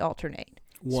 and we alternate.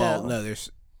 Well, So- no,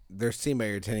 they're seen by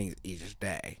your attendings each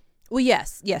day. Well,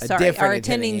 yes, A sorry. different Our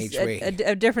attending attendings, each week.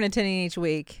 a different attending each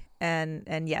week,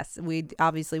 and yes, we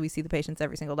see the patients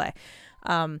every single day,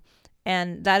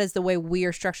 and that is the way we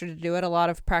are structured to do it. A lot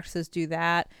of practices do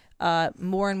that.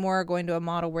 More and more are going to a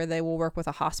model where they will work with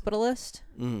a hospitalist.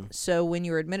 So when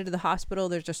you're admitted to the hospital,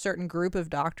 there's a certain group of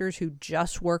doctors who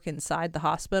just work inside the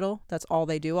hospital. That's all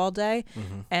they do all day,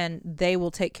 and they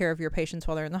will take care of your patients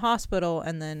while they're in the hospital,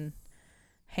 and then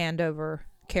hand over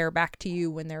care back to you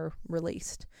when they're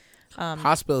released.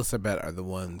 Hospitalists, I bet, are the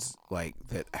ones like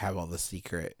that have all the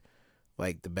secret,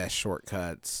 like the best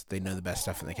shortcuts. They know the best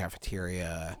stuff in the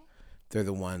cafeteria. They're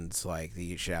the ones like that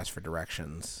you should ask for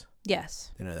directions.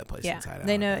 Yes. They know that place Yeah. inside out.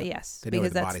 They know. But Yes. they know where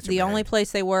Because the that's bodies are the only buried.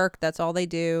 place they work. That's all they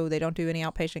do. They don't do any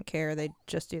outpatient care. They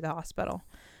just do the hospital.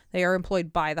 They are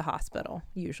employed by the hospital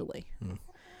usually.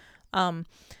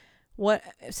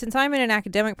 Since I'm in an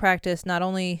academic practice, not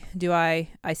only do I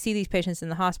see these patients in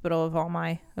the hospital of all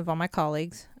my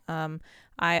colleagues,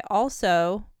 I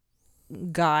also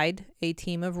guide a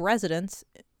team of residents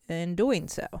in doing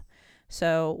so.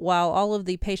 So while all of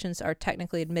the patients are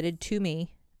technically admitted to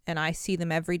me and I see them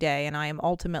every day and I am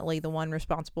ultimately the one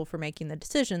responsible for making the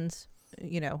decisions,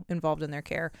 involved in their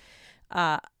care,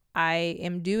 I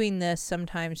am doing this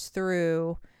sometimes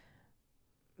through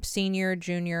senior,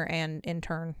 junior, and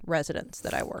intern residents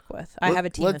that I work with. I have a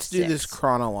team of 6. Let's do this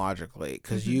chronologically,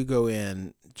 because you go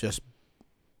in just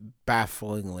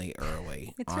bafflingly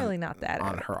early. It's really not that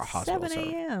on early. her hospital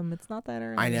 7 a.m. It's not that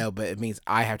early. I know, but it means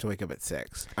I have to wake up at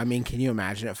 6. I mean, can you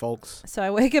imagine it, folks? So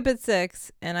I wake up at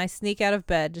 6 and I sneak out of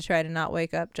bed to try to not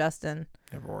wake up Justin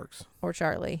Never works. or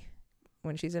Charlie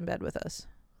when she's in bed with us,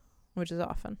 which is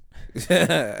often.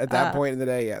 At that point in the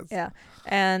day, yes. Yeah.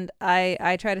 And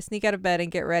I try to sneak out of bed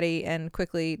and get ready and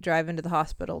quickly drive into the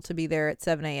hospital to be there at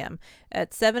 7 a.m.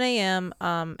 At 7 a.m.,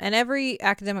 and every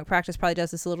academic practice probably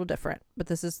does this a little different, but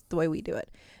this is the way we do it.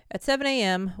 At 7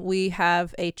 a.m., we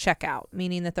have a checkout,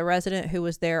 meaning that the resident who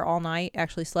was there all night,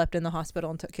 actually slept in the hospital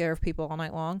and took care of people all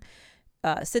night long,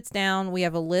 sits down. We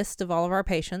have a list of all of our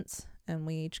patients, and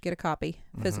we each get a copy,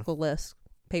 physical list,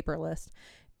 paper list.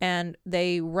 And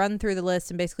they run through the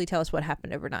list and basically tell us what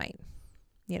happened overnight.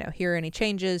 Here are any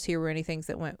changes, here were any things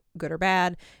that went good or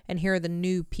bad, and here are the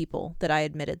new people that I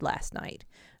admitted last night.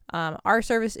 Our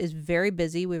service is very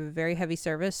busy. We have a very heavy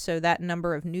service, so that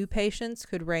number of new patients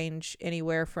could range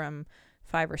anywhere from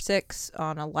 5 or 6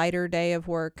 on a lighter day of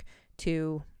work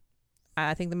to,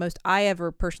 I think the most I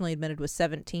ever personally admitted was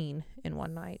 17 in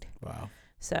one night. Wow.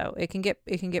 So it can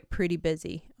get pretty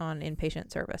busy on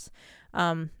inpatient service.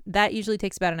 That usually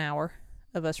takes about an hour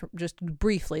of us just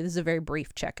briefly. This is a very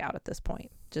brief checkout at this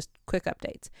point, just quick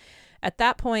updates. At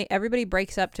that point, everybody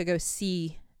breaks up to go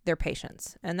see their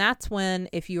patients. And that's when,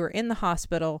 if you are in the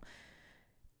hospital,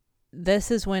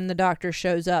 this is when the doctor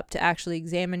shows up to actually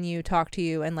examine you, talk to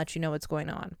you, and let you know what's going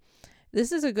on.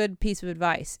 This is a good piece of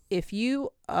advice. If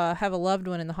you have a loved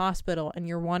one in the hospital and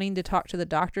you're wanting to talk to the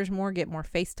doctors more, get more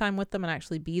FaceTime with them and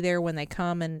actually be there when they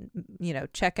come and,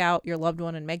 check out your loved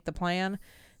one and make the plan,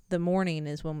 the morning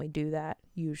is when we do that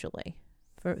usually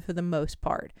for the most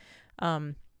part.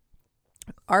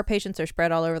 Our patients are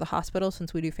spread all over the hospital.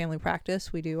 Since we do family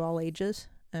practice, we do all ages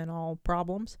and all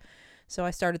problems. So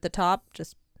I start at the top,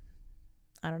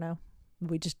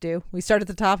 we just do. We start at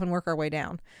the top and work our way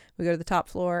down. We go to the top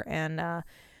floor and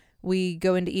we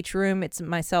go into each room. It's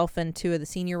myself and 2 of the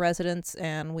senior residents,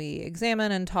 and we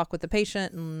examine and talk with the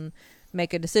patient and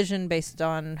make a decision based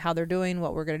on how they're doing,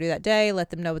 what we're going to do that day,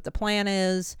 let them know what the plan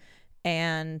is,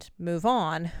 and move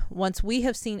on. Once we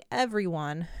have seen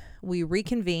everyone, we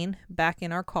reconvene back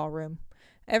in our call room.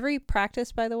 Every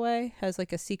practice, by the way, has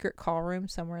like a secret call room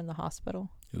somewhere in the hospital.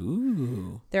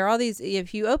 Ooh. There are all these.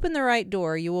 If you open the right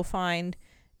door, you will find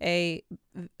a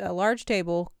large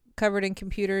table covered in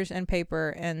computers and paper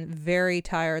and very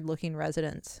tired looking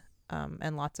residents,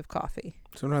 and lots of coffee.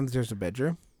 Sometimes there's a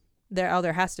bedroom.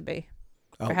 There has to be.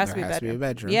 Oh, there has to be a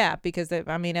bedroom. Yeah, because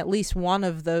at least one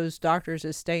of those doctors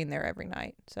is staying there every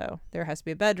night. So there has to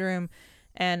be a bedroom,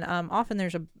 and often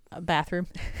there's a bathroom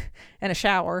and a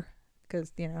shower.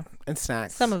 Because, and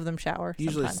snacks. Some of them shower.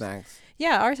 Usually sometimes. Snacks.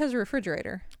 Yeah, ours has a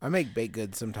refrigerator. I make baked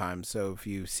goods sometimes, so if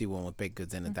you see one with baked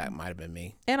goods in it, that might have been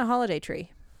me. And a holiday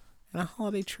tree. And a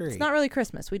holiday tree. It's not really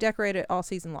Christmas. We decorate it all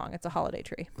season long. It's a holiday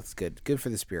tree. That's good. Good for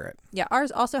the spirit. Yeah,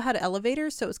 ours also had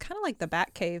elevators, so it was kind of like the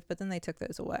Bat Cave, but then they took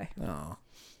those away.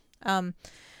 Oh.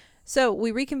 So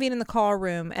we reconvene in the call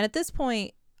room, and at this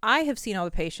point, I have seen all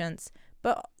the patients,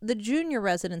 but the junior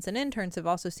residents and interns have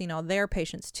also seen all their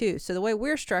patients too. So the way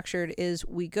we're structured is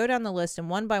we go down the list, and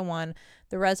one by one,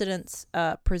 the residents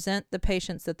present the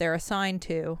patients that they're assigned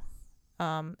to,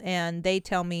 and they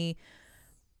tell me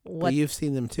what. But you've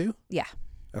seen them too? Yeah.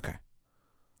 Okay.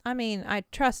 I mean, I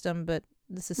trust them, but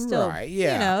this is still, right,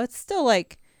 yeah. It's still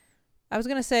like, I was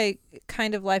going to say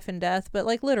kind of life and death, but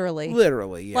like literally.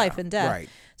 Literally, yeah. Life and death. Right.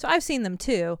 So I've seen them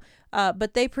too,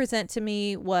 but they present to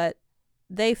me what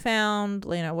they found,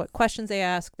 what questions they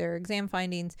ask, their exam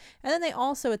findings. And then they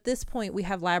also, at this point, we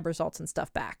have lab results and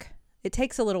stuff back. It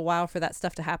takes a little while for that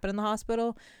stuff to happen in the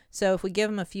hospital. So if we give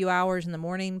them a few hours in the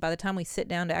morning, by the time we sit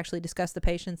down to actually discuss the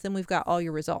patients, then we've got all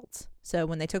your results. So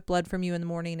when they took blood from you in the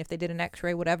morning, if they did an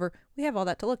x-ray, whatever, we have all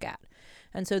that to look at.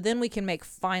 And so then we can make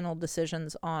final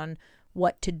decisions on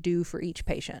what to do for each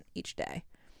patient each day.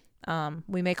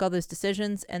 We make all those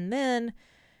decisions, and then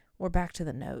we're back to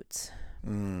the notes.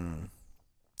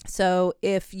 So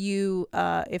if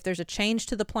there's a change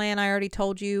to the plan I already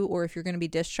told you, or if you're going to be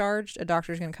discharged, a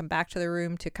doctor's going to come back to the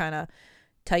room to kind of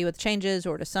tell you what the change is,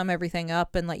 or to sum everything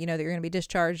up and let you know that you're going to be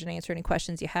discharged and answer any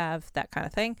questions you have, that kind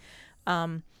of thing.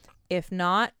 If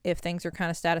not, if things are kind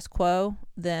of status quo,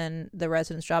 then the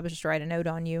resident's job is just to write a note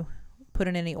on you, put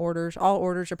in any orders. All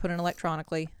orders are put in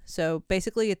electronically. So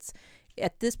basically it's,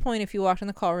 at this point, if you walked in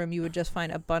the call room, you would just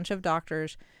find a bunch of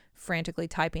doctors frantically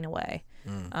typing away,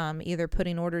 either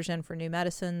putting orders in for new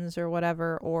medicines or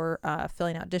whatever, or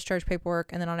filling out discharge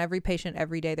paperwork. And then on every patient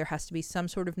every day, there has to be some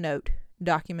sort of note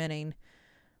documenting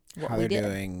what how we they're did.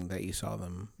 doing, that you saw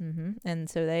them. And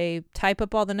so they type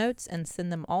up all the notes and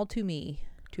send them all to me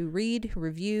to read,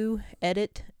 review,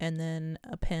 edit, and then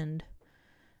append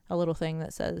a little thing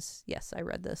that says, yes, I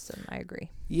read this and I agree.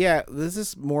 Yeah, this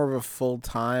is more of a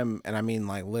full-time, and I mean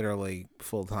like literally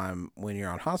full-time when you're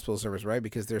on hospital service, right?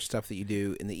 Because there's stuff that you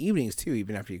do in the evenings too,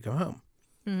 even after you come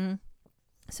home.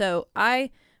 So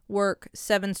I work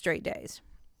 7 straight days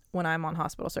when I'm on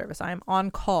hospital service. I'm on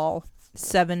call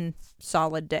 7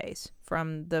 solid days.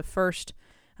 From the first,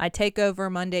 I take over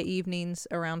Monday evenings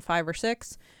around 5 or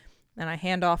 6, and I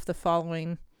hand off the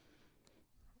following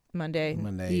Monday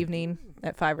evening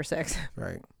at 5 or 6.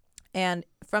 Right. And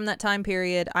from that time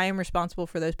period, I am responsible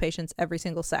for those patients every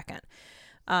single second.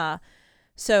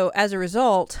 So as a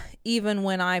result, even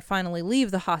when I finally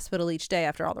leave the hospital each day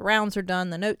after all the rounds are done,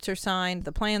 the notes are signed,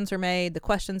 the plans are made, the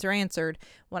questions are answered,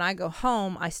 when I go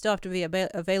home, I still have to be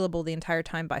available the entire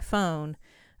time by phone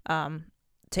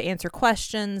to answer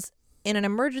questions. in an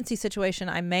emergency situation,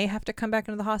 I may have to come back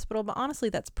into the hospital, but honestly,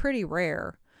 that's pretty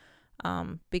rare.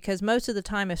 Because most of the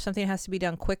time, if something has to be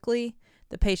done quickly,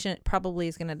 the patient probably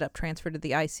is going to end up transferred to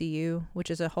the ICU, which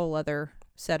is a whole other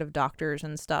set of doctors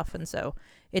and stuff. And so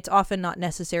it's often not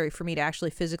necessary for me to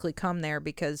actually physically come there,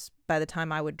 because by the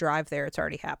time I would drive there, it's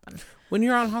already happened. When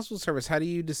you're on hospital service, how do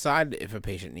you decide if a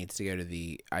patient needs to go to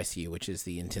the ICU, which is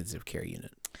the intensive care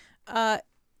unit?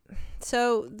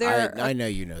 So there I know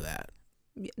you know that.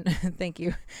 Thank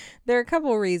you. There are a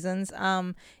couple of reasons.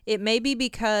 It may be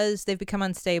because they've become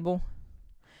unstable.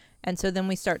 And so then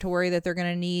we start to worry that they're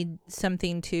going to need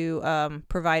something to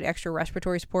provide extra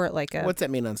respiratory support. What's that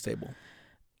mean, unstable?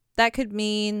 That could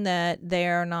mean that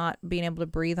they're not being able to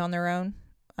breathe on their own.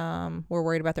 We're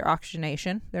worried about their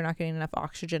oxygenation. They're not getting enough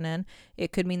oxygen in.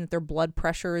 It could mean that their blood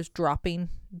pressure is dropping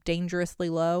dangerously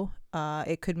low.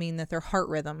 It could mean that their heart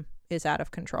rhythm is out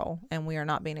of control and we are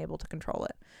not being able to control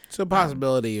it. So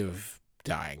possibility of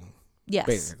dying. Yes.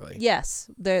 Basically. Yes.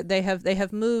 They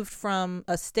have moved from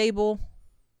a stable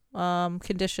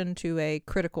condition to a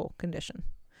critical condition.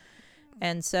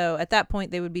 And so at that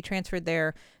point, they would be transferred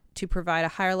there to provide a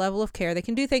higher level of care. They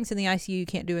can do things in the ICU you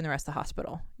can't do in the rest of the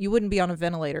hospital. You wouldn't be on a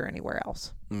ventilator anywhere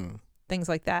else. Things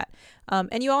like that.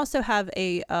 And you also have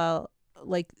the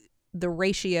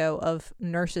ratio of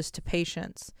nurses to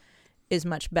patients is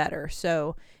much better.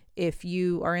 So if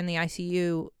you are in the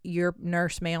ICU, your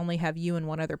nurse may only have you and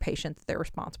one other patient that they're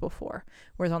responsible for.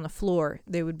 Whereas on the floor,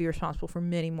 they would be responsible for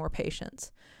many more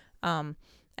patients.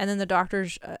 And then the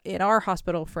doctors in our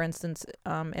hospital, for instance,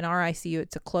 in our ICU,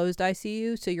 it's a closed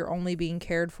ICU. So you're only being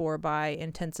cared for by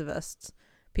intensivists,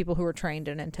 people who are trained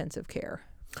in intensive care.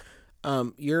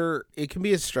 It can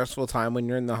be a stressful time when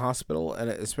you're in the hospital, and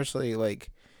especially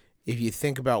if you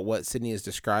think about what Sydney is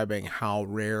describing, how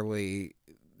rarely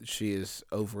she is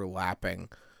overlapping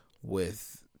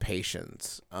with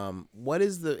patients.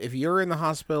 If you're in the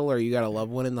hospital or you got a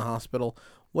loved one in the hospital,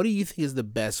 what do you think is the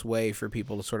best way for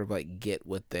people to sort of get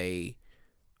what they,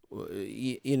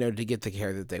 to get the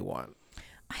care that they want?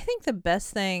 I think the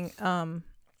best thing,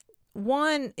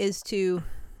 one is to,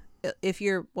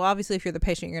 obviously if you're the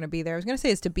patient, you're going to be there. I was going to say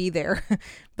is to be there,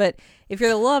 but if you're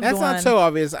the loved one. That's not so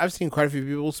obvious. I've seen quite a few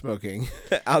people smoking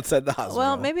outside the hospital.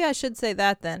 Well, maybe I should say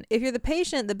that then. If you're the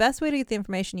patient, the best way to get the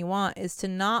information you want is to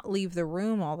not leave the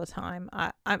room all the time. I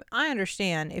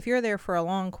understand. If you're there for a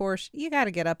long course, you got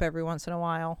to get up every once in a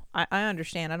while. I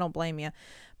understand. I don't blame you.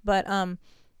 But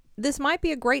this might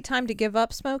be a great time to give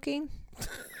up smoking,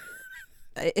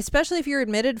 especially if you're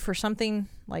admitted for something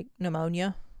like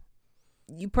pneumonia.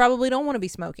 You probably don't want to be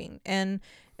smoking, and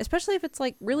especially if it's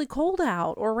really cold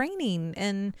out or raining,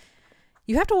 and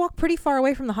you have to walk pretty far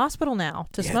away from the hospital now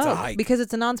to smoke because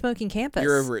it's a non-smoking campus.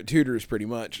 You're over at Tudor's pretty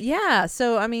much. Yeah,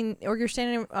 so or you're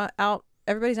standing out.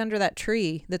 Everybody's under that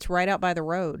tree that's right out by the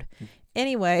road.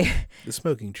 Anyway, the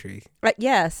smoking tree.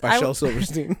 Yes, by Shel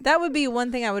Silverstein. That would be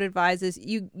one thing I would advise is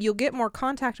you'll get more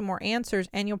contact and more answers,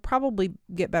 and you'll probably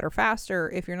get better faster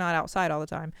if you're not outside all the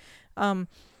time.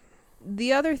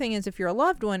 The other thing is if you're a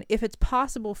loved one, if it's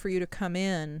possible for you to come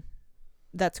in,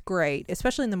 that's great,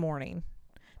 especially in the morning.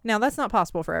 Now, that's not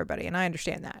possible for everybody, and I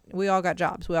understand that. We all got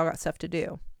jobs. We all got stuff to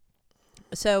do.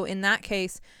 So in that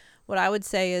case, what I would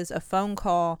say is a phone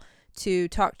call to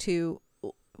talk to,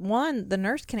 one, the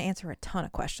nurse can answer a ton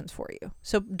of questions for you.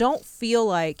 So don't feel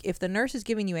like if the nurse is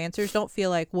giving you answers, don't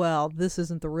feel like, well, this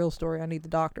isn't the real story. I need the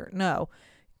doctor. No.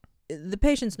 The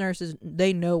patient's nurses,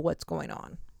 they know what's going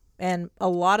on. And a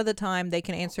lot of the time they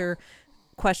can answer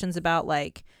questions about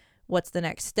what's the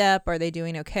next step? Are they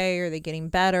doing okay? Are they getting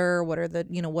better? What are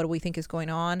what do we think is going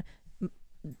on?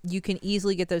 You can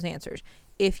easily get those answers.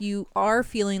 If you are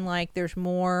feeling like there's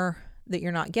more that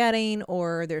you're not getting,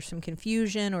 or there's some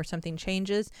confusion or something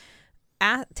changes,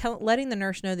 letting the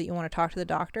nurse know that you want to talk to the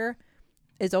doctor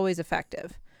is always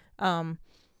effective.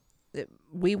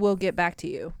 We will get back to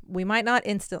you. We might not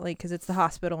instantly because it's the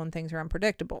hospital and things are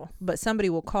unpredictable, but somebody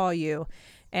will call you.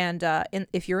 And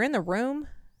if you're in the room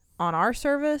on our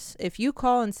service, if you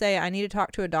call and say, I need to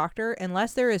talk to a doctor,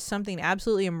 unless there is something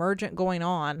absolutely emergent going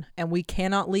on and we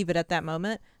cannot leave it at that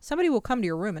moment, somebody will come to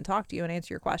your room and talk to you and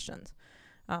answer your questions.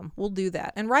 We'll do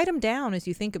that. And write them down as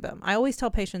you think of them. I always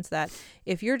tell patients that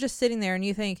if you're just sitting there and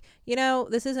you think,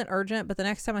 this isn't urgent, but the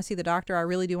next time I see the doctor, I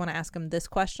really do want to ask him this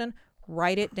question,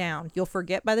 write it down. You'll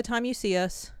forget by the time you see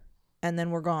us, and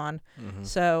then we're gone. Mm-hmm.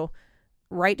 So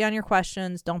write down your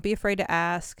questions. Don't be afraid to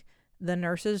ask. The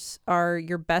nurses are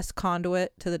your best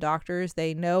conduit to the doctors.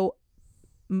 They know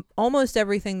almost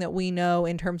everything that we know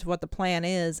in terms of what the plan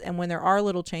is. And when there are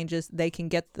little changes, they can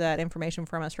get that information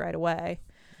from us right away.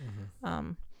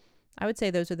 Mm-hmm. I would say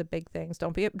those are the big things.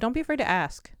 Don't be afraid to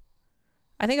ask.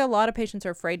 I think a lot of patients are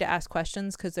afraid to ask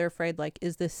questions because they're afraid, like,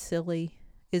 is this silly?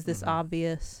 Is this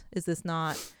obvious? Is this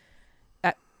not?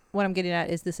 What I'm getting at,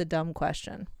 is this a dumb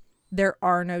question? There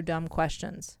are no dumb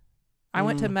questions. I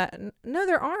went to no,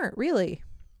 there aren't really.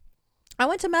 I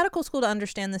went to medical school to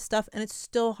understand this stuff, and it's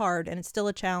still hard, and it's still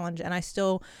a challenge, and I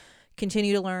still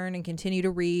continue to learn and continue to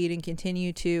read and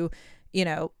continue to,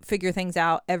 figure things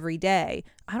out every day.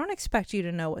 I don't expect you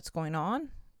to know what's going on.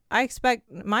 I expect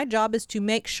my job is to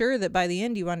make sure that by the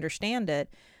end you understand it.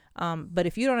 But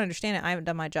if you don't understand it, I haven't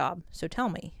done my job. So tell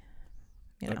me.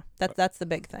 That's the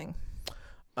big thing.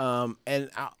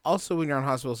 And also when you're on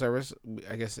hospital service,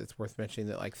 I guess it's worth mentioning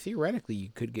that, like, theoretically you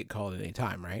could get called at any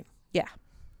time, right?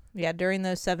 Yeah. During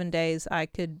those 7 days, I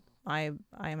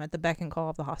am at the beck and call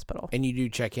of the hospital. And you do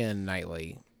check in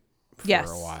nightly for Yes.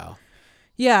 a while.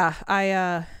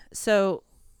 Yeah. So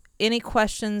any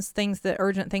questions,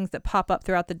 urgent things that pop up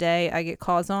throughout the day, I get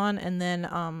calls on. And then,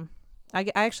 I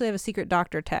actually have a secret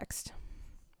doctor text.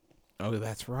 Oh,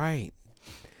 that's right.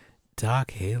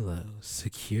 Doc Halo,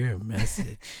 secure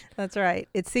message. That's right.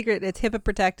 It's secret. It's HIPAA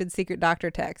protected secret doctor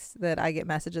text that I get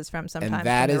messages from sometimes. And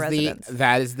that from is the residents.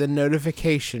 that is the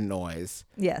notification noise.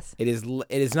 Yes. It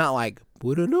is not like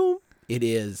 "Woo-doo-doo." It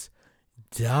is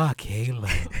Doc Halo,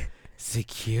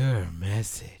 secure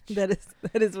message. That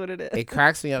is what it is. It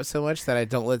cracks me up so much that I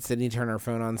don't let Sydney turn her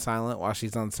phone on silent while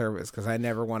she's on service because I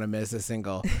never want to miss a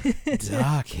single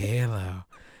Doc Halo,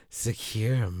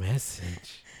 secure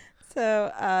message.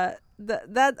 So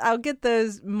that I'll get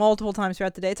those multiple times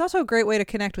throughout the day. It's also a great way to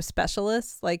connect with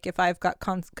specialists. Like if I've got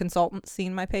consultants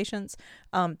seeing my patients,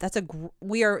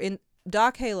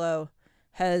 Doc Halo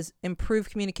has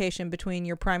improved communication between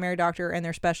your primary doctor and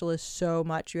their specialist so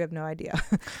much you have no idea.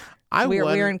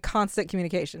 We're in constant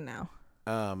communication now.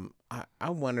 I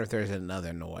wonder if there's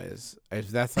another noise. If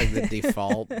that's like the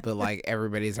default, but like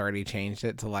everybody's already changed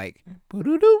it to like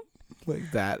 "boo-doo-doo," like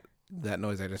that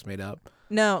noise I just made up.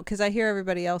 No, because I hear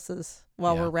everybody else's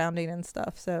while Yeah. we're rounding and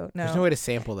stuff. So no. There's no way to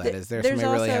sample that, is there? There's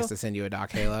Somebody really has also- to send you a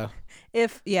Doc Halo.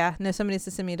 Somebody needs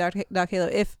to send me a Doc Halo.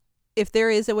 If there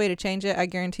is a way to change it, I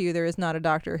guarantee you there is not a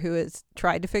doctor who has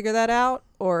tried to figure that out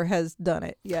or has done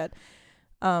it yet.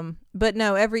 But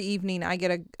no, every evening I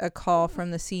get a call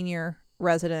from the senior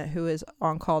resident who is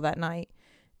on call that night.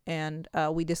 And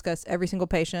we discuss every single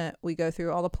patient. We go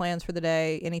through all the plans for the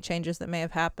day, any changes that may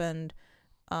have happened,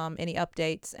 any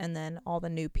updates, and then all the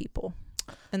new people.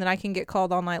 And then I can get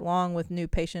called all night long with new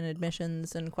patient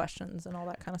admissions and questions and all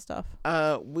that kind of stuff.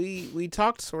 We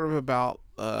talked sort of about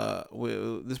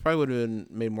this probably would have been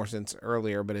made more sense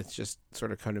earlier, but it's just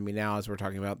sort of come to me now as we're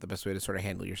talking about the best way to sort of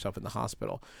handle yourself in the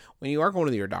hospital. When you are going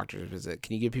to your doctor's visit,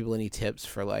 can you give people any tips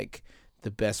for like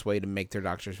the best way to make their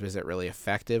doctor's visit really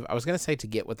effective? I was gonna say to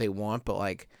get what they want, but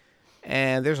like,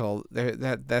 and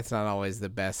that's not always the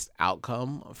best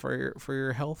outcome for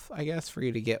your health, I guess, for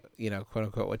you to get, quote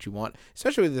unquote what you want,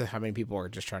 especially with how many people are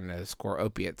just trying to score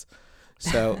opiates.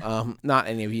 So not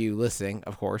any of you listening,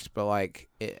 of course, but like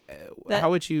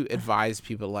how would you advise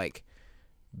people like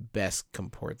best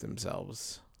comport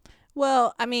themselves?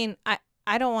 Well, I mean,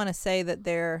 I don't want to say that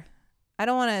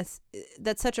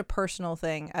that's such a personal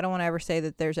thing. I don't want to ever say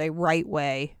that there's a right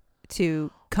way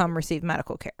to come receive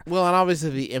medical care. Well, and obviously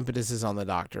the impetus is on the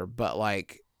doctor, but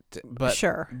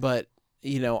Sure. But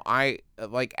I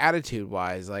like attitude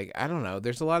wise, like I don't know.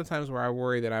 There's a lot of times where I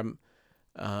worry that I'm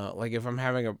like if I'm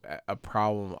having a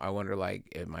problem, I wonder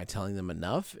like, am I telling them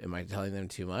enough? Am I telling them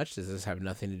too much? Does this have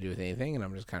nothing to do with anything? And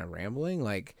I'm just kind of rambling.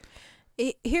 Like,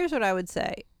 Here's what I would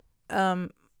say.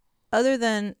 Other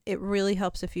than it really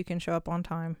helps if you can show up on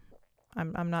time.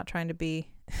 I'm not trying to be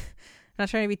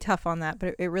tough on that,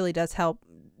 but it really does help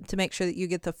to make sure that you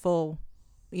get the full,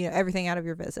 everything out of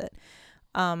your visit.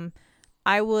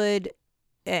 I would,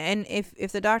 and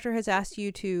if the doctor has asked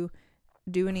you to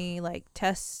do any like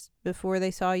tests before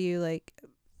they saw you, like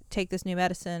take this new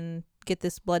medicine, get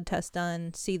this blood test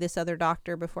done, see this other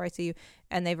doctor before I see you,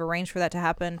 and they've arranged for that to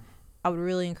happen, I would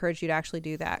really encourage you to actually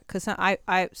do that. Because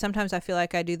I sometimes I feel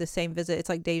like I do the same visit. It's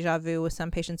like deja vu with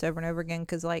some patients over and over again,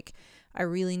 because like I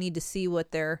really need to see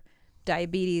what their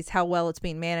diabetes, how well it's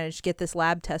being managed, get this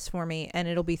lab test for me, and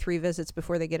it'll be 3 visits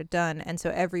before they get it done. And so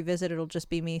every visit it'll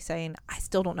just be me saying, I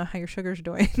still don't know how your sugar's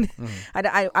doing.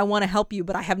 I want to help you,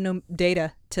 but I have no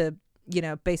data to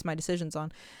base my decisions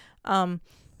on.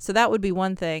 So that would be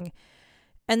one thing.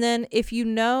 And then if you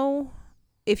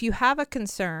have a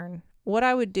concern, what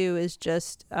I would do is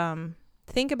just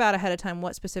think about ahead of time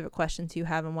what specific questions you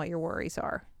have and what your worries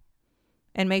are,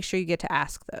 and make sure you get to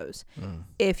ask those.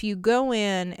 If you go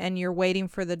in and you're waiting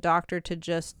for the doctor to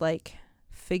just like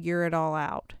figure it all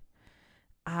out,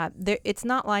 it's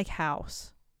not like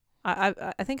house.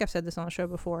 I think I've said this on the show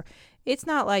before. It's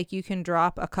not like you can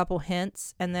drop a couple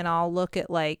hints and then I'll look at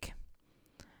like,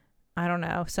 I don't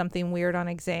know, something weird on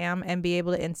exam and be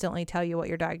able to instantly tell you what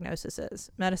your diagnosis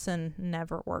is. Medicine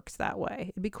never works that way.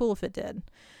 It'd be cool if it did.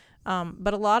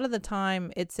 But a lot of the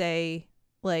time it's a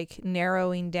like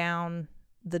narrowing down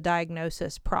the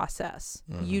diagnosis process.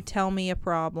 Mm-hmm. You tell me a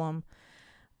problem.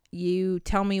 You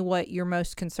tell me what you're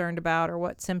most concerned about or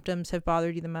what symptoms have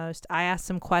bothered you the most. I ask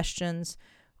some questions.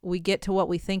 We get to what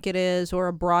we think it is, or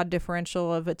a broad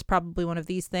differential of it's probably one of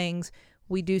these things.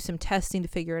 We do some testing to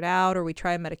figure it out, or we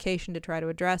try a medication to try to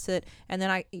address it. And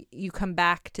then you come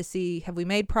back to see, have we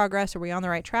made progress? Are we on the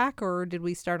right track, or did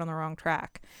we start on the wrong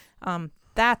track?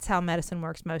 That's how medicine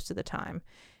works most of the time.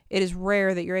 It is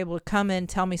rare that you're able to come in,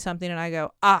 tell me something, and I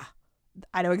go, I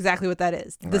know exactly what that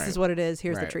is. This is what it is.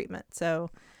 Here's the treatment. So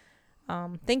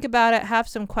think about it, have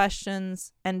some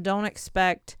questions, and don't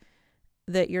expect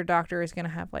that your doctor is going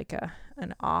to have like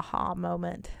an aha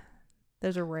moment.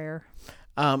 Those are rare.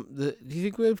 Do you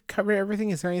think we've covered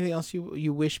everything? Is there anything else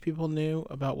you wish people knew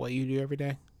about what you do every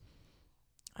day?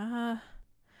 I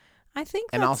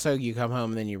think And also you come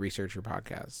home and then you research your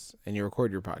podcasts and you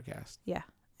record your podcast. Yeah.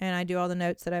 And I do all the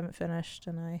notes that I haven't finished,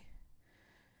 and I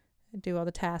do all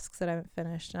the tasks that I haven't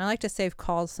finished. And I like to save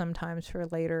calls sometimes for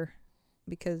later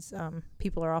because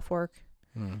people are off work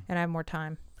and I have more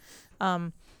time.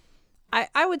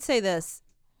 I would say this.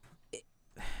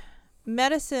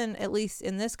 Medicine, at least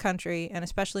in this country, and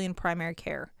especially in primary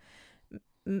care,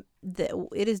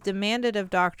 it is demanded of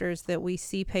doctors that we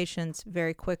see patients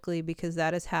very quickly because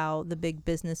that is how the big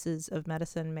businesses of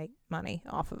medicine make money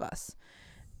off of us.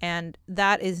 And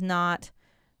that is not,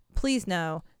 please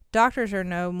know, doctors are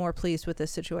no more pleased with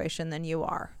this situation than you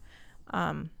are.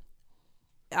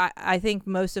 I think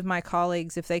most of my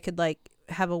colleagues, if they could like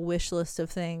have a wish list of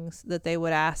things that they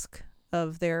would ask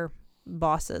of their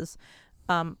bosses,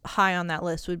 high on that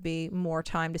list would be more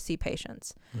time to see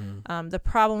patients. The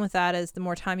problem with that is the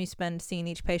more time you spend seeing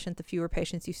each patient, the fewer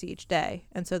patients you see each day.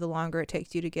 And so the longer it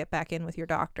takes you to get back in with your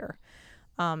doctor.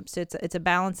 So it's a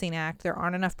balancing act. There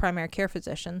aren't enough primary care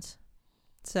physicians.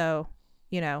 So,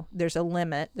 there's a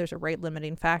limit. There's a rate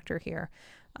limiting factor here.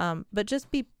 But just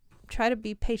try to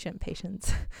be patient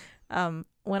patients.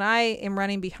 When I am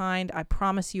running behind, I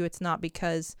promise you it's not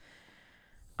because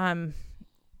I'm,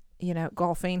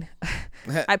 golfing.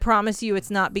 I promise you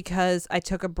it's not because I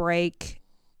took a break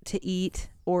to eat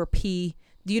or pee.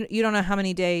 You don't know how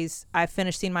many days I've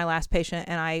finished seeing my last patient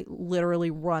and I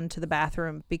literally run to the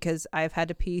bathroom because I've had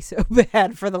to pee so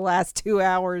bad for the last 2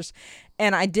 hours,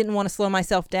 and I didn't want to slow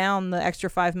myself down the extra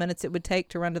 5 minutes it would take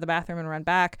to run to the bathroom and run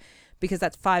back, because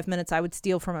that's 5 minutes I would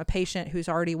steal from a patient who's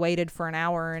already waited for an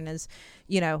hour and is,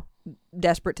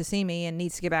 desperate to see me and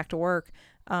needs to get back to work.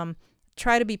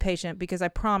 Try to be patient, because I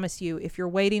promise you, if you're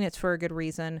waiting, it's for a good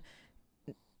reason.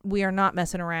 We are not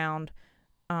messing around.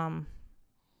 And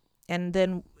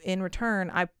then in return,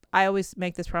 I always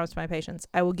make this promise to my patients.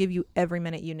 I will give you every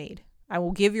minute you need. I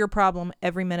will give your problem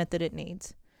every minute that it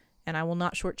needs. And I will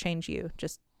not shortchange you.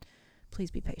 Just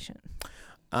please be patient.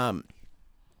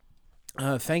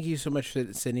 Thank you so much,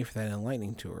 Sydney, for that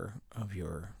enlightening tour of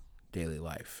your daily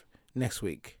life. Next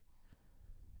week,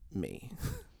 me.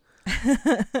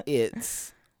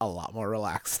 It's a lot more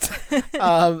relaxed.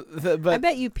 But I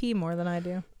bet you pee more than I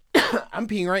do. I'm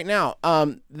peeing right now.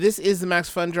 This is the Max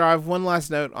Fun Drive. One last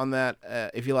note on that.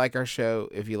 If you like our show,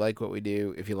 if you like what we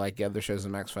do, if you like the other shows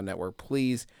on the Max Fun Network,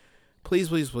 please.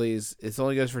 It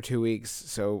only goes for 2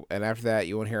 weeks. And after that,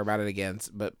 you won't hear about it again.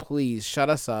 But please shut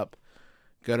us up.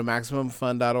 Go to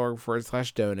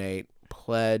MaximumFun.org/donate.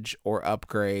 Pledge or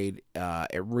upgrade.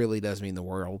 It really does mean the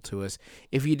world to us.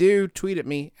 If you do, tweet at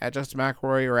me at Justin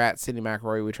McElroy or at Sydney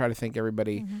McElroy. We try to thank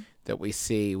everybody that we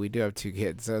see. We do have 2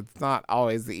 kids, so it's not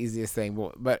always the easiest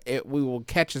thing, but we will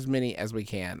catch as many as we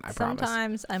can. I promise.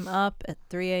 Sometimes I'm up at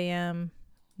 3 a.m.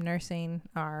 nursing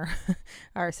our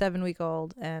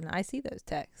 7-week-old, and I see those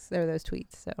texts or those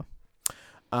tweets. So,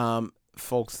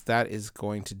 folks, that is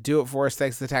going to do it for us.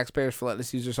 Thanks to the taxpayers for letting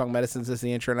us use their song Medicines as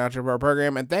the intro and outro of our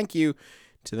program. And thank you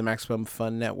to the Maximum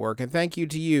Fun Network. And thank you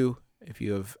to you if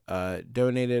you have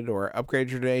donated or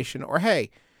upgraded your donation, or hey,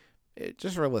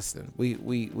 just for listening.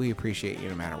 We appreciate you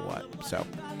no matter what. So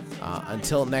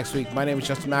until next week, my name is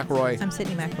Justin McElroy. I'm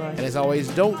Sydney McElroy. And as always,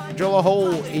 don't drill a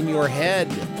hole in your head.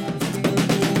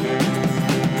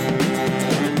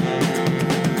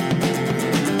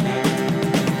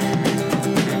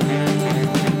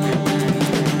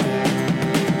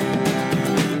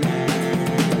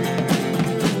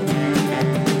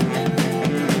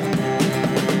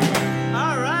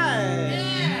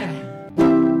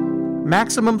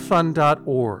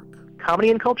 MaximumFun.org.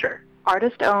 Comedy and culture.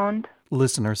 Artist owned.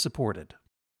 Listener supported.